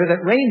sky in order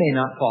that rain may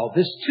not fall.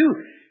 This too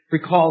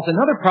recalls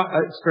another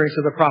experience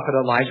of the prophet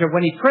Elijah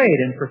when he prayed,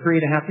 and for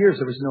 3.5 years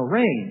there was no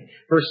rain.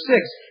 Verse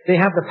 6, they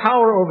have the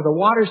power over the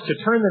waters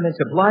to turn them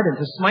into blood and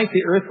to smite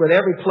the earth with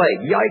every plague.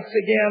 Yikes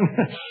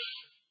again.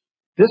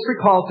 This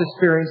recalls the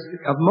experience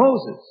of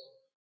Moses,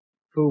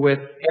 who with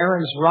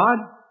Aaron's rod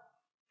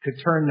could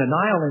turn the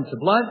Nile into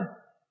blood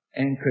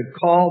and could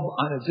call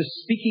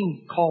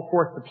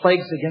forth the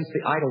plagues against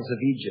the idols of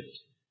Egypt.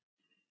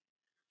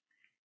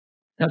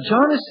 Now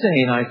John is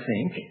saying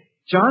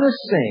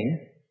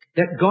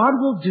that God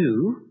will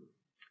do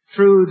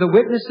through the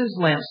witnesses'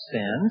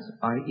 lampstands,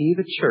 i.e.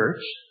 the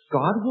church,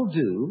 God will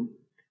do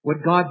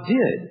what God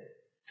did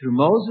through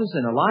Moses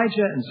and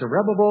Elijah and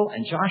Zerubbabel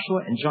and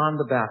Joshua and John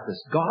the Baptist.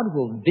 God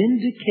will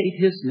vindicate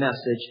His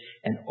message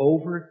and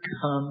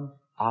overcome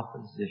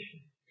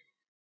opposition.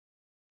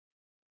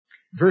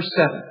 Verse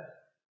 7,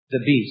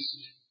 the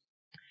beast.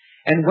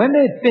 And when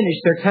they have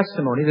finished their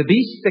testimony, the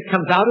beast that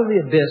comes out of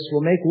the abyss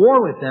will make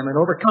war with them and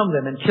overcome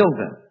them and kill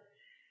them.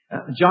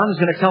 John is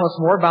going to tell us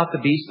more about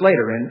the beast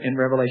later in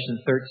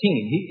Revelation 13.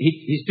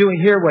 He's doing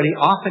here what he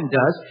often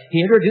does. He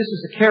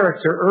introduces a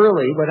character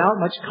early without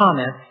much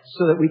comment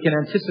so that we can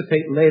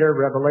anticipate later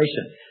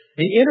revelation.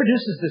 He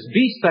introduces this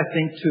beast, I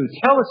think, to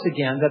tell us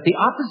again that the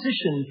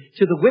opposition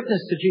to the witness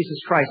to Jesus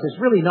Christ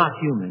is really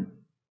not human.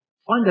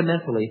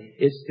 Fundamentally,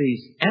 it's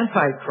these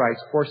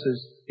antichrist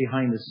forces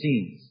behind the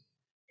scenes.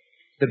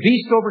 The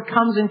beast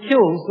overcomes and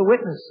kills the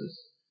witnesses,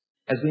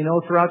 as we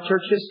know throughout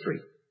church history.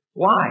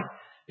 Why?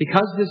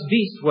 Because this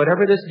beast,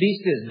 whatever this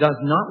beast is, does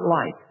not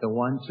like the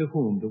one to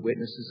whom the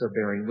witnesses are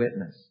bearing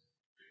witness.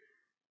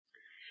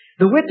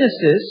 The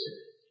witnesses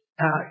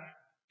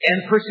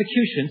and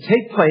persecution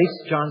take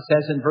place, John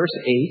says in verse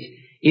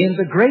 8, in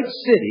the great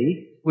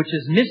city, which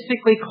is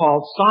mystically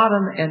called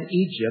Sodom and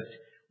Egypt,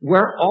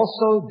 where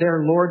also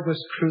their Lord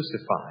was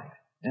crucified.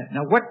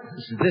 Now, what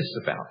is this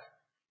about?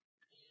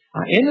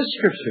 In the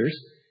Scriptures,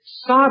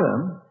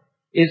 Sodom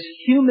is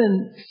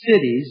human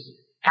cities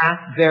at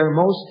their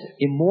most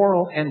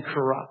immoral and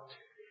corrupt.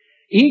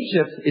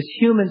 Egypt is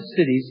human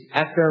cities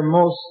at their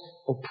most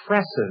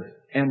oppressive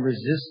and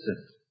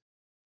resistant.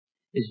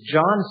 Is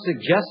John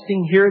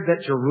suggesting here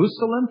that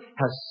Jerusalem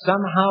has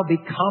somehow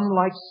become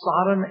like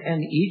Sodom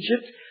and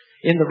Egypt?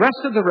 In the rest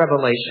of the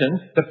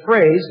Revelation, the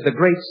phrase, the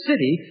great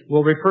city,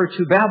 will refer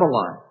to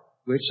Babylon,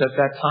 which at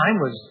that time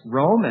was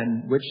Rome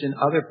and which in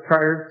other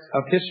parts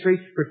of history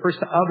refers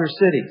to other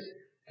cities.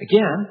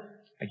 Again,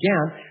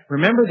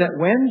 remember that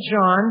when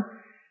John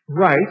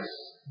writes,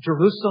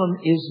 Jerusalem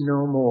is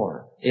no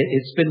more.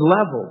 It's been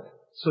leveled.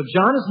 So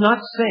John is not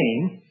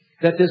saying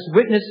that this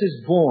witness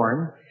is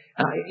born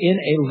in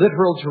a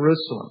literal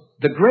Jerusalem.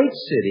 The great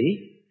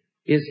city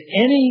is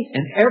any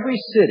and every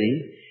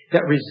city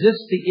that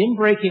resists the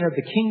inbreaking of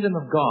the kingdom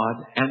of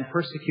God and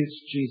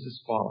persecutes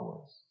Jesus'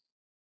 followers.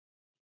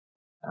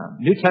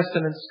 New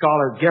Testament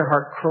scholar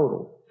Gerhard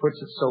Crodel puts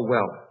it so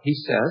well. He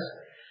says,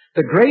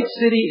 the great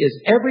city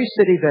is every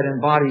city that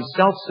embodies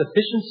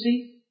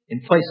self-sufficiency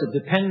in place of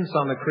dependence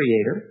on the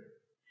Creator,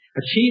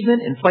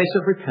 achievement in place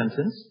of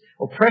repentance,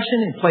 oppression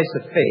in place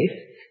of faith,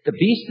 the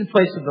beast in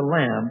place of the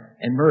lamb,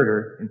 and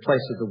murder in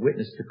place of the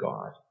witness to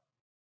God.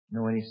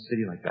 Know any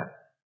city like that?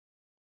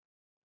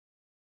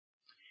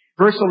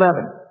 Verse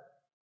 11.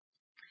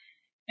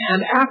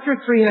 And after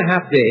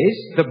 3.5 days,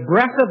 the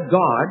breath of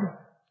God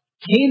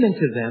came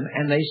into them,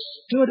 and they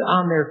stood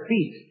on their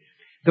feet.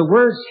 The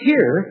words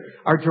here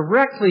are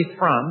directly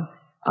from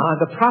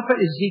the prophet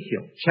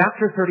Ezekiel,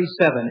 chapter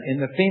 37, in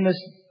the famous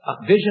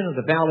vision of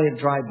the valley of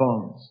dry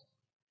bones.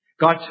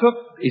 God took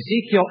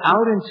Ezekiel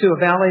out into a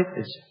valley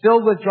that's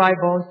filled with dry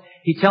bones.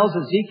 He tells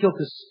Ezekiel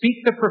to speak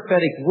the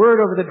prophetic word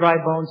over the dry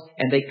bones,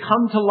 and they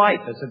come to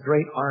life as a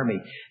great army.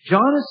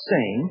 John is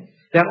saying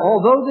that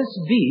although this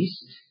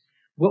beast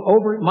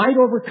might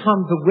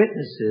overcome the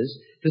witnesses,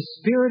 the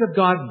Spirit of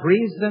God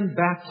breathes them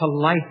back to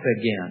life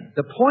again.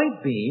 The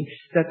point being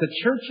that the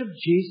Church of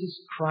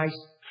Jesus Christ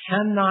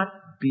cannot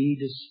be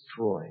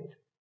destroyed.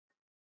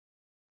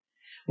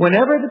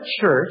 Whenever the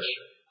church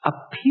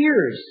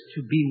appears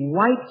to be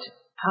wiped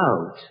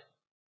out,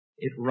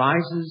 it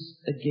rises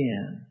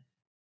again.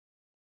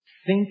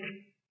 Think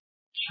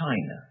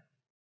China.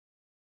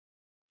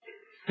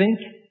 Think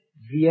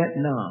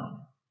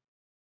Vietnam.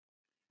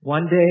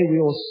 One day we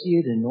will see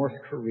it in North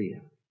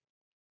Korea.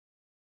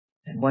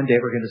 And one day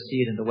we're going to see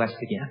it in the West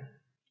again.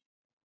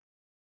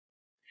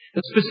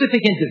 The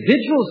specific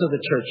individuals of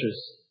the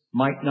churches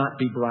might not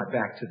be brought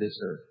back to this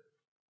earth,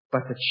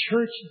 but the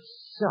church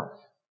itself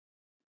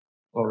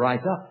will rise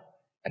up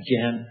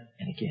again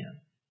and again.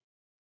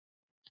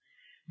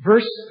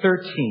 Verse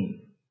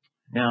 13.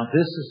 Now,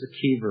 this is the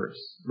key verse.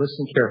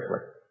 Listen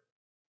carefully.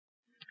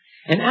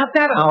 And at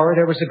that hour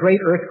there was a great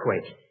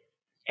earthquake,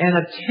 and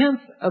 1/10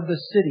 of the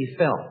city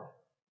fell.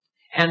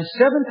 And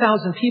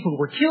 7,000 people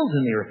were killed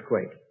in the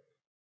earthquake,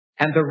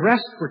 and the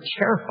rest were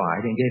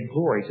terrified and gave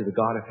glory to the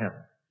God of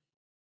heaven.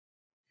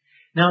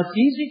 Now, it's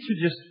easy to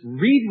just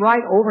read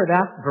right over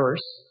that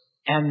verse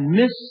and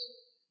miss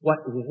what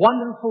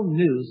wonderful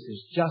news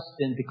has just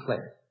been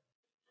declared.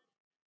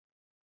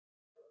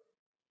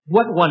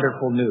 What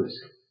wonderful news?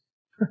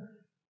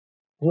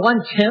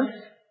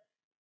 1/10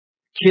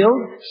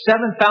 killed,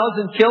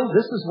 7,000 killed.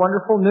 This is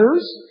wonderful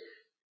news.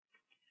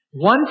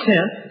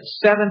 1/10,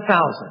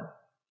 7,000.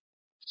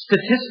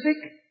 Statistic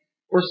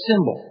or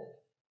symbol?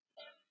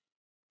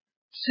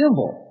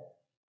 Symbol.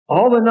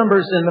 All the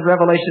numbers in the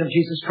revelation of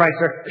Jesus Christ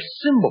are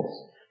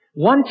symbols.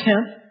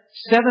 1/10,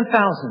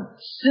 7,000.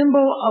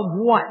 Symbol of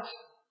what?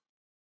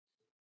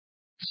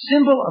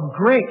 Symbol of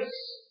grace.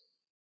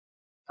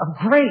 Of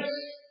grace.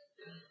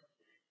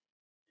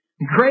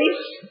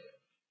 Grace?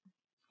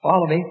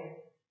 Follow me.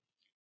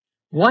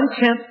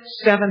 1/10,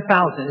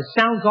 7,000. It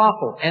sounds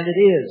awful, and it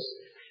is.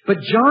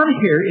 But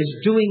John here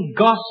is doing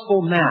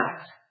gospel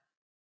math.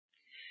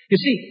 You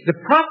see, the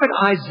prophet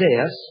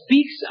Isaiah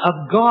speaks of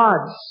God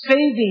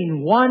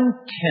saving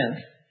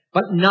 1/10,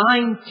 but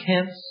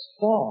 9/10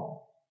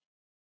 fall.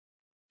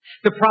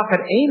 The prophet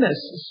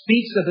Amos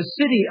speaks of a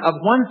city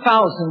of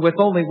 1,000 with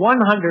only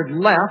 100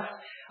 left,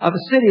 of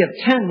a city of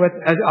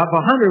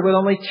 100 with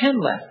only 10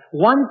 left.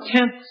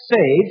 1/10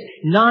 saved,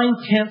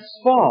 9/10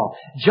 fall.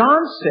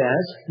 John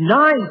says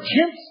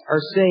 9/10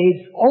 are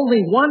saved,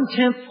 only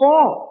 1/10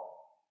 fall.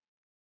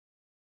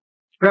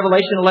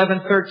 Revelation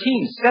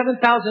 11:13,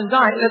 7,000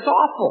 died. That's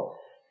awful.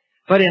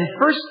 But in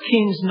 1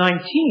 Kings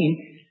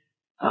 19,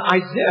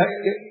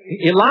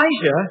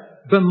 Elijah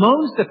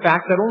bemoans the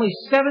fact that only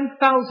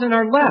 7,000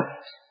 are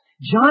left.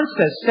 John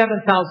says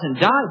 7,000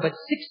 died, but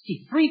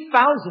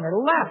 63,000 are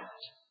left.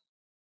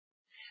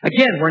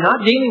 Again, we're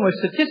not dealing with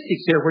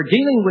statistics here. We're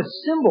dealing with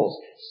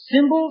symbols.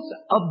 Symbols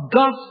of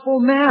gospel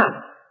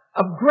math,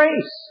 of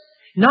grace.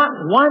 Not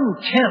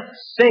 1/10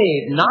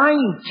 saved,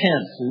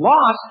 9/10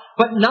 lost,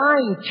 but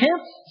 9/10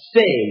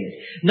 saved.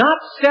 Not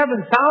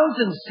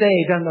 7,000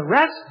 saved and the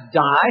rest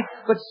die,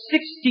 but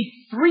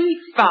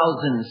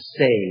 63,000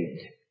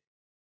 saved.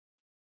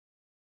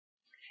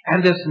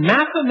 And this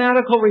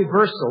mathematical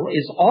reversal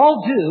is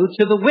all due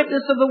to the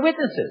witness of the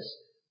witnesses.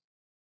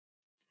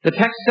 The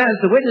text says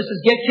the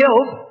witnesses get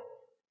killed,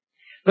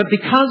 but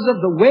because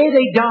of the way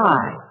they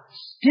die,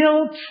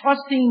 still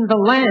trusting the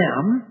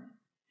Lamb,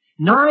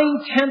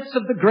 9/10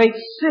 of the great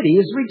city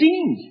is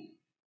redeemed.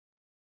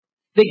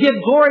 They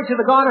give glory to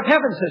the God of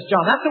heaven, says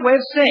John. That's a way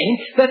of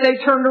saying that they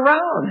turned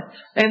around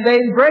and they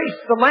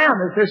embraced the Lamb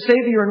as their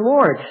Savior and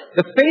Lord.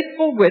 The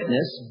faithful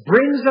witness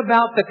brings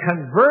about the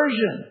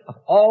conversion of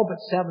all but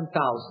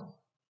 7,000.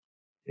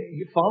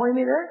 You following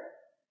me there?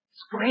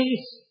 It's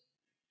grace.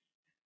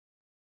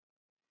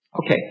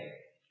 Okay,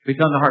 we've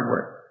done the hard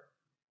work.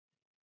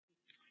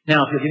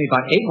 Now, if you'll give me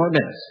about 8 more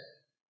minutes.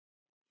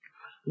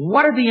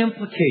 What are the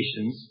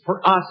implications for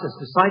us as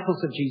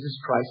disciples of Jesus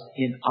Christ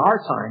in our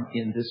time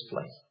in this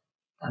place,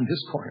 on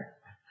this corner?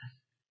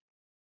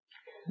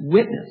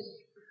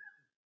 Witness.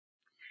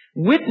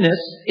 Witness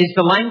is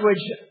the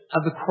language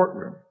of the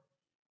courtroom.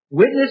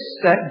 Witness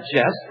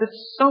suggests that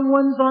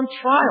someone's on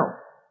trial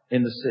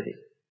in the city.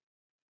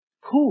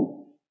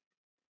 Who?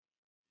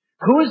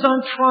 Who is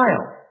on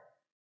trial?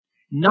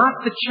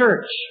 Not the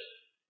church.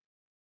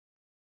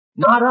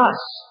 Not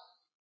us.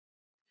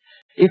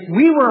 If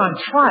we were on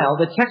trial,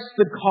 the text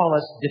would call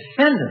us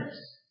defendants.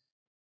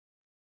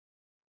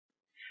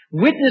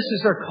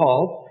 Witnesses are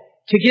called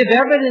to give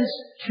evidence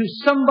to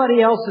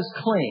somebody else's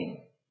claim.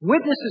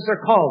 Witnesses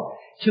are called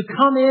to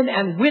come in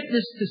and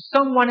witness to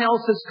someone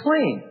else's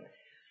claim.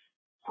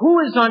 Who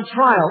is on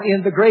trial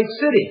in the great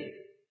city?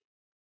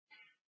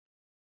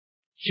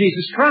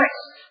 Jesus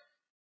Christ,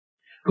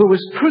 who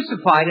was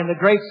crucified in the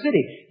great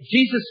city.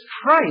 Jesus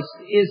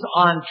Christ is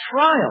on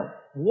trial.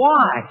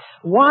 Why?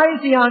 Why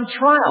is he on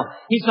trial?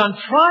 He's on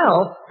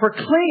trial for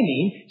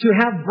claiming to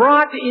have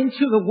brought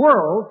into the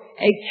world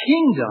a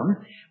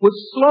kingdom which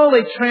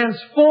slowly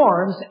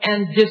transforms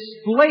and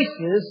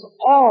displaces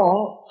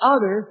all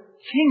other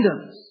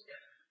kingdoms.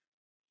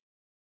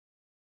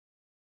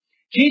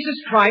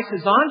 Jesus Christ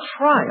is on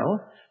trial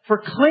for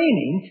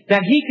claiming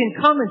that he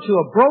can come into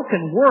a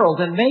broken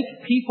world and make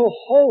people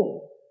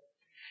whole.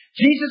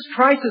 Jesus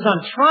Christ is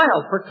on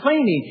trial for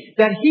claiming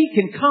that he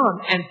can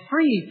come and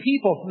free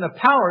people from the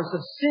powers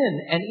of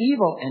sin and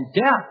evil and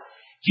death.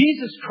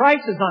 Jesus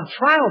Christ is on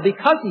trial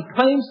because he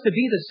claims to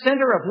be the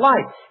center of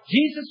life.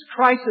 Jesus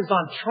Christ is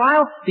on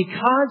trial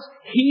because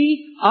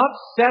he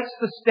upsets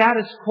the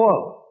status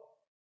quo.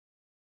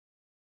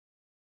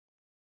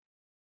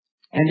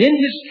 And in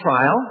his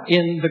trial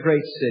in the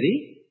great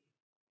city,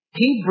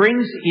 he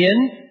brings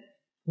in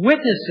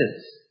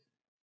witnesses,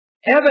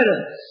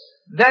 evidence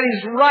that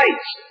is right.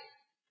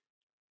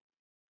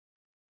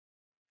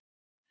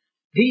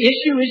 The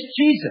issue is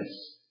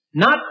Jesus.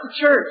 Not the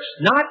church,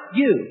 not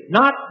you,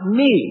 not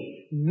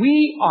me.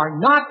 We are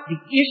not the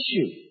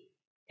issue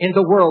in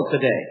the world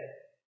today.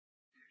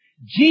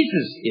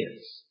 Jesus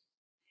is.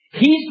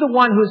 He's the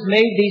one who's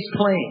made these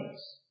claims.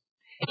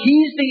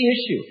 He's the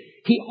issue.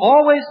 He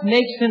always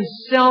makes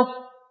himself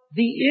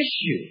the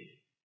issue.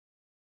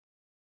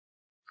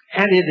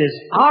 And it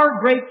is our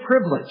great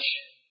privilege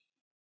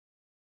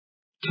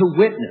to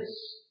witness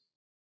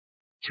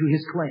to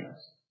his claims.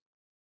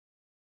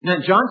 Now,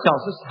 John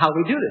tells us how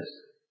we do this.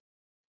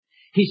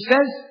 He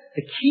says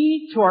the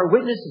key to our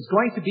witness is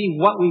going to be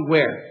what we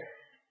wear.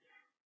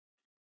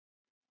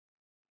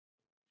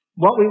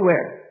 What we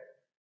wear.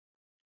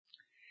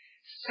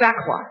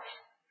 Sackcloth.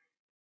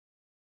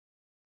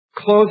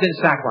 Clothed in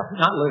sackcloth.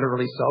 Not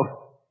literally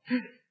so.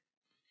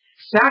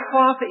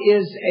 Sackcloth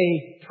is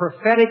a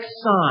prophetic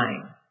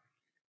sign.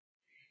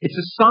 It's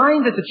a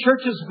sign that the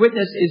church's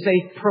witness is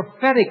a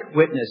prophetic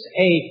witness,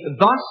 a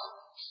thus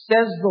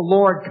says the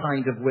Lord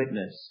kind of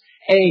witness,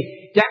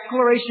 a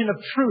declaration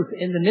of truth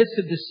in the midst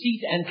of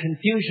deceit and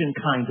confusion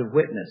kind of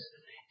witness.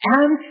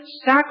 And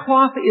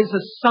sackcloth is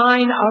a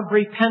sign of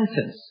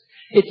repentance.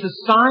 It's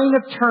a sign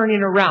of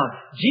turning around.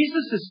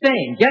 Jesus is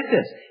saying, get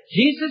this,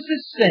 Jesus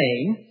is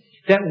saying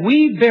that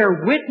we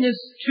bear witness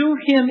to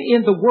him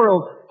in the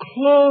world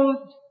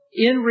clothed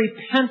in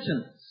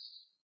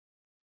repentance.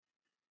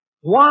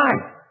 Why?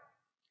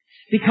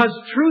 Because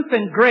truth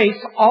and grace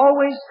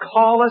always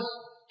call us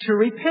to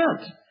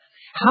repent.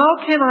 How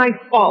can I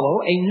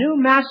follow a new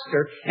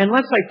master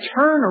unless I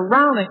turn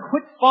around and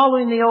quit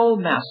following the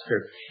old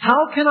master?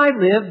 How can I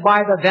live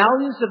by the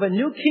values of a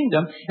new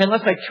kingdom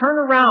unless I turn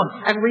around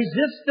and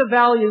resist the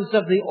values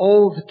of the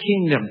old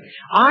kingdom?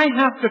 I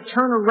have to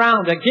turn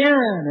around again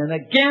and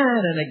again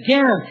and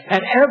again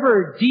at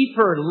ever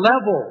deeper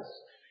levels.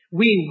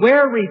 We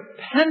wear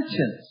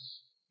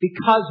repentance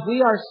because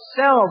we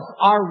ourselves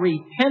are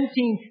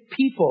repenting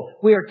people.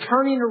 We are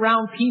turning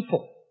around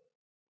people.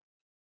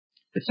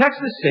 The text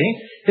is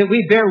saying that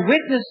we bear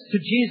witness to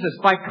Jesus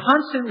by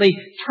constantly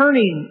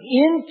turning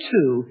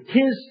into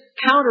his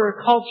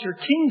counterculture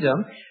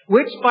kingdom,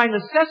 which by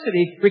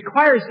necessity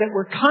requires that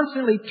we're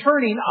constantly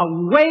turning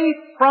away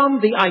from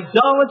the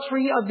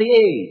idolatry of the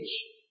age.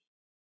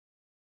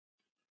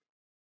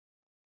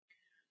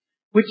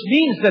 Which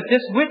means that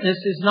this witness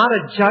is not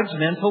a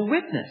judgmental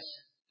witness.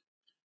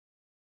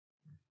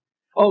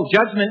 Oh,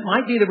 judgment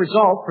might be the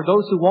result for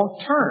those who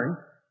won't turn.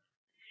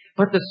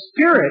 But the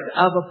spirit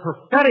of a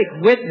prophetic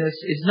witness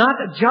is not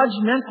a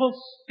judgmental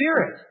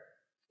spirit.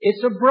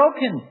 It's a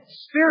broken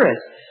spirit.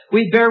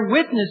 We bear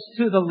witness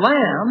to the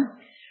Lamb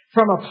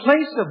from a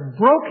place of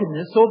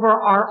brokenness over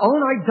our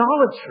own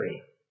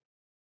idolatry.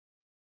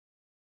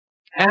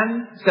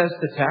 And, says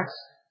the text,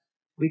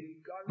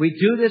 we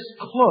do this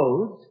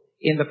clothed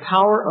in the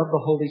power of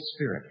the Holy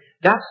Spirit.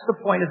 That's the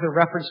point of the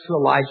reference to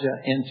Elijah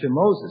and to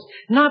Moses.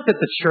 Not that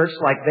the church,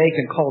 like they,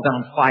 can call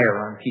down fire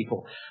on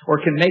people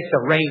or can make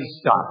the rain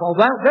stop. Well,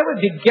 that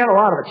would get a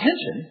lot of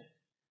attention.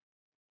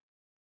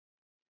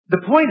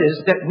 The point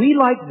is that we,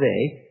 like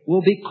they,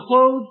 will be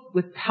clothed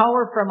with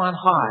power from on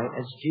high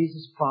as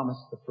Jesus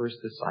promised the first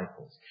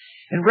disciples.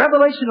 In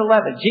Revelation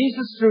 11,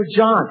 Jesus through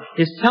John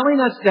is telling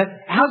us that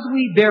as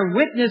we bear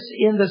witness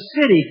in the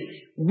city,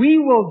 we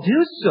will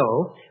do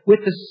so with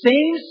the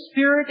same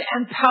spirit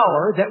and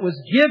power that was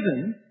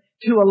given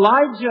to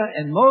Elijah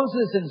and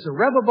Moses and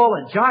Zerubbabel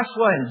and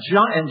Joshua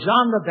and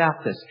John the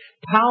Baptist.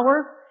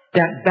 Power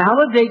that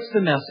validates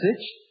the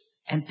message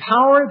and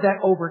power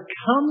that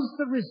overcomes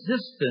the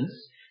resistance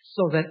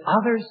so that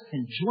others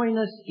can join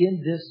us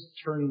in this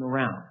turning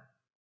around.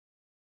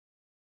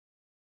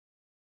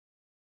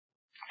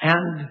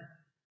 And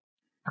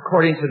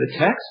according to the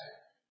text,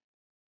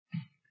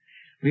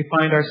 we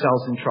find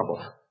ourselves in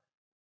trouble.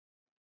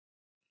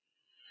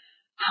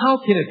 How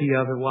can it be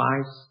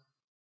otherwise?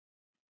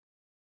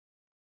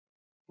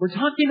 We're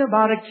talking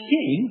about a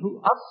king who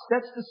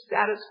upsets the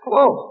status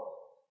quo.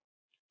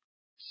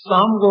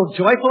 Some will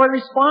joyfully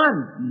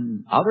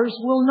respond, others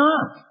will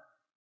not.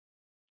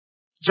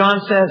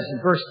 John says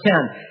in verse 10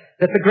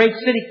 that the great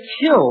city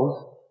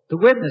killed the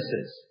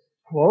witnesses,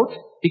 quote,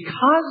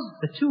 because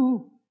the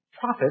two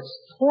prophets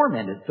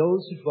tormented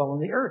those who dwell on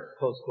the earth,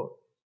 close quote.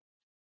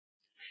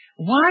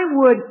 Why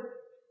would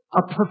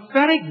a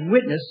prophetic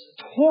witness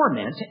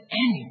torment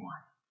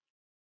anyone?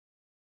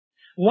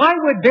 Why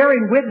would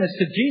bearing witness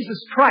to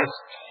Jesus Christ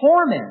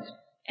torment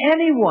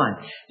anyone?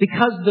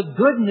 Because the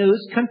good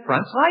news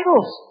confronts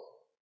idols.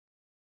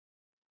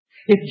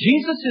 If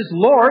Jesus is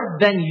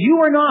Lord, then you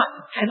are not,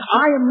 and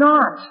I am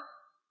not.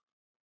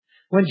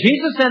 When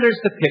Jesus enters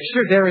the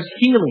picture, there is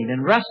healing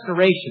and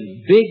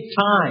restoration, big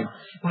time.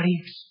 But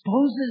he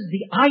exposes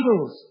the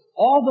idols,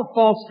 all the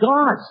false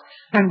gods.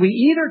 And we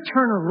either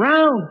turn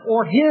around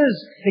or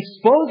his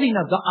exposing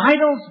of the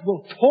idols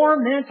will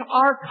torment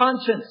our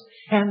conscience.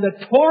 And the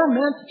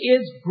torment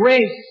is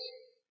grace.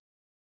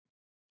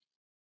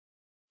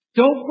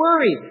 Don't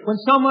worry when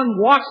someone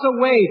walks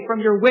away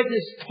from your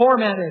witness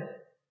tormented.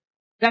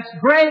 That's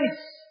grace.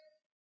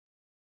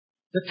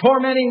 The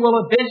tormenting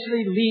will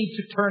eventually lead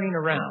to turning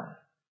around.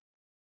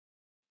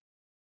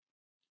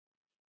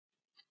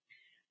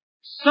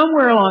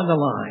 somewhere along the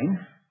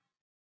line,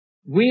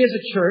 we as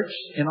a church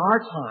in our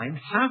time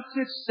have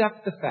to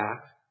accept the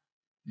fact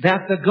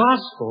that the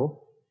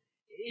gospel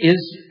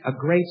is a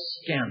great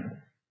scandal.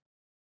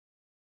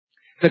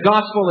 The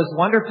gospel is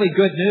wonderfully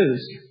good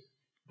news,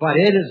 but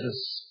it is a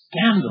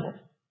scandal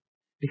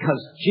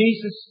because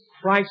Jesus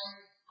Christ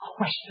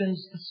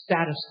questions the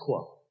status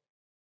quo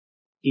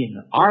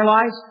in our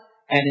lives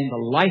and in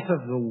the life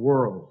of the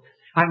world.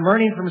 I'm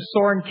learning from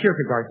Søren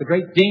Kierkegaard, the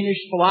great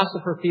Danish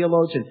philosopher,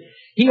 theologian.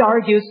 He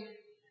argues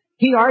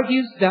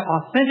that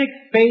authentic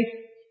faith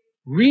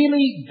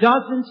really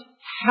doesn't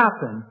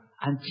happen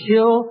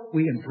until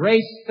we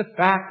embrace the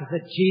fact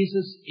that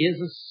Jesus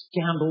is a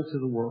scandal to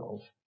the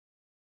world.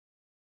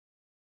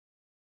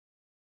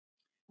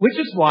 Which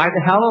is why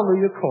the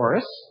Hallelujah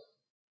chorus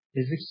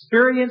is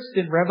experienced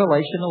in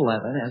Revelation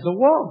 11 as a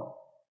woe.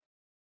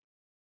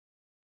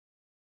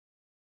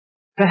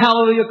 The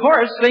Hallelujah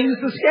chorus sings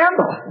the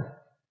scandal.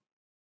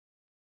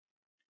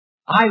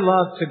 I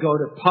love to go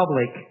to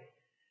public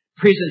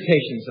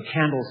presentations of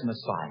Handel's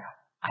Messiah.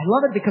 I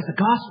love it because the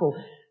gospel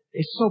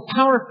is so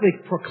powerfully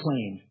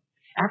proclaimed.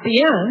 At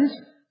the end,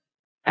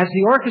 as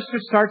the orchestra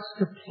starts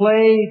to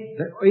play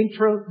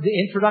the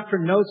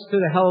introductory notes to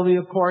the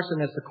Hallelujah chorus,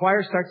 and as the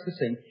choir starts to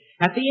sing,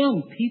 at the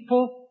end,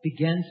 people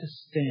begin to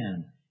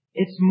stand.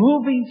 It's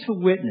moving to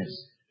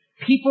witness.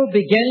 People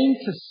beginning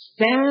to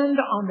stand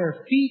on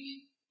their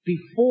feet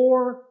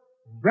before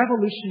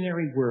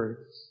revolutionary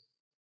words.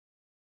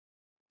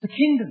 The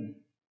kingdom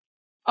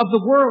of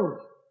the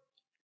world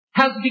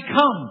has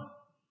become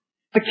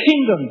the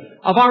kingdom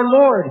of our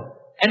Lord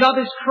and of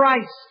His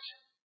Christ.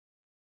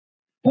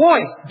 Boy,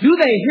 do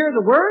they hear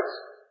the words?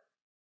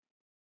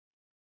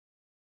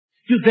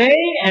 Do they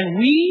and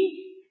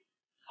we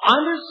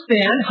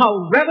understand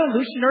how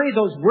revolutionary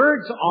those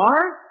words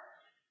are?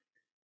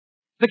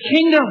 The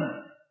kingdom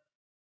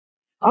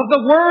of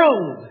the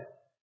world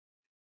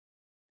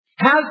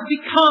has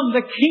become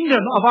the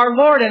kingdom of our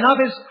Lord and of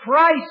His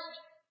Christ.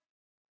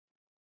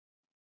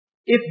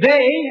 If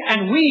they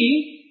and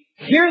we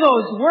hear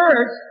those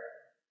words,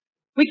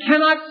 we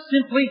cannot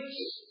simply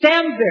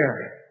stand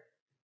there.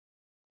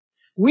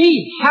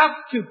 We have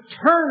to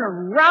turn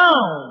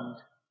around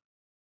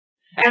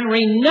and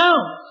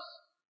renounce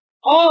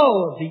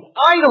all of the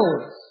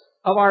idols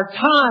of our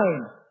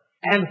time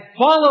and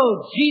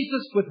follow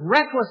Jesus with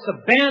reckless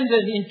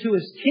abandon into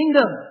His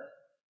kingdom.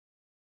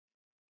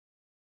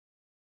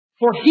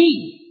 For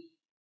He,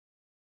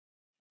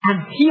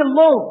 and He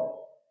alone,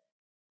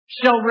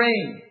 shall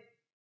reign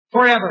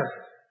forever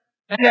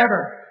and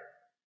ever.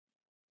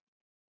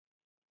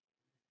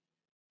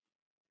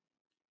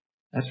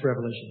 That's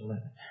Revelation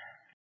 11.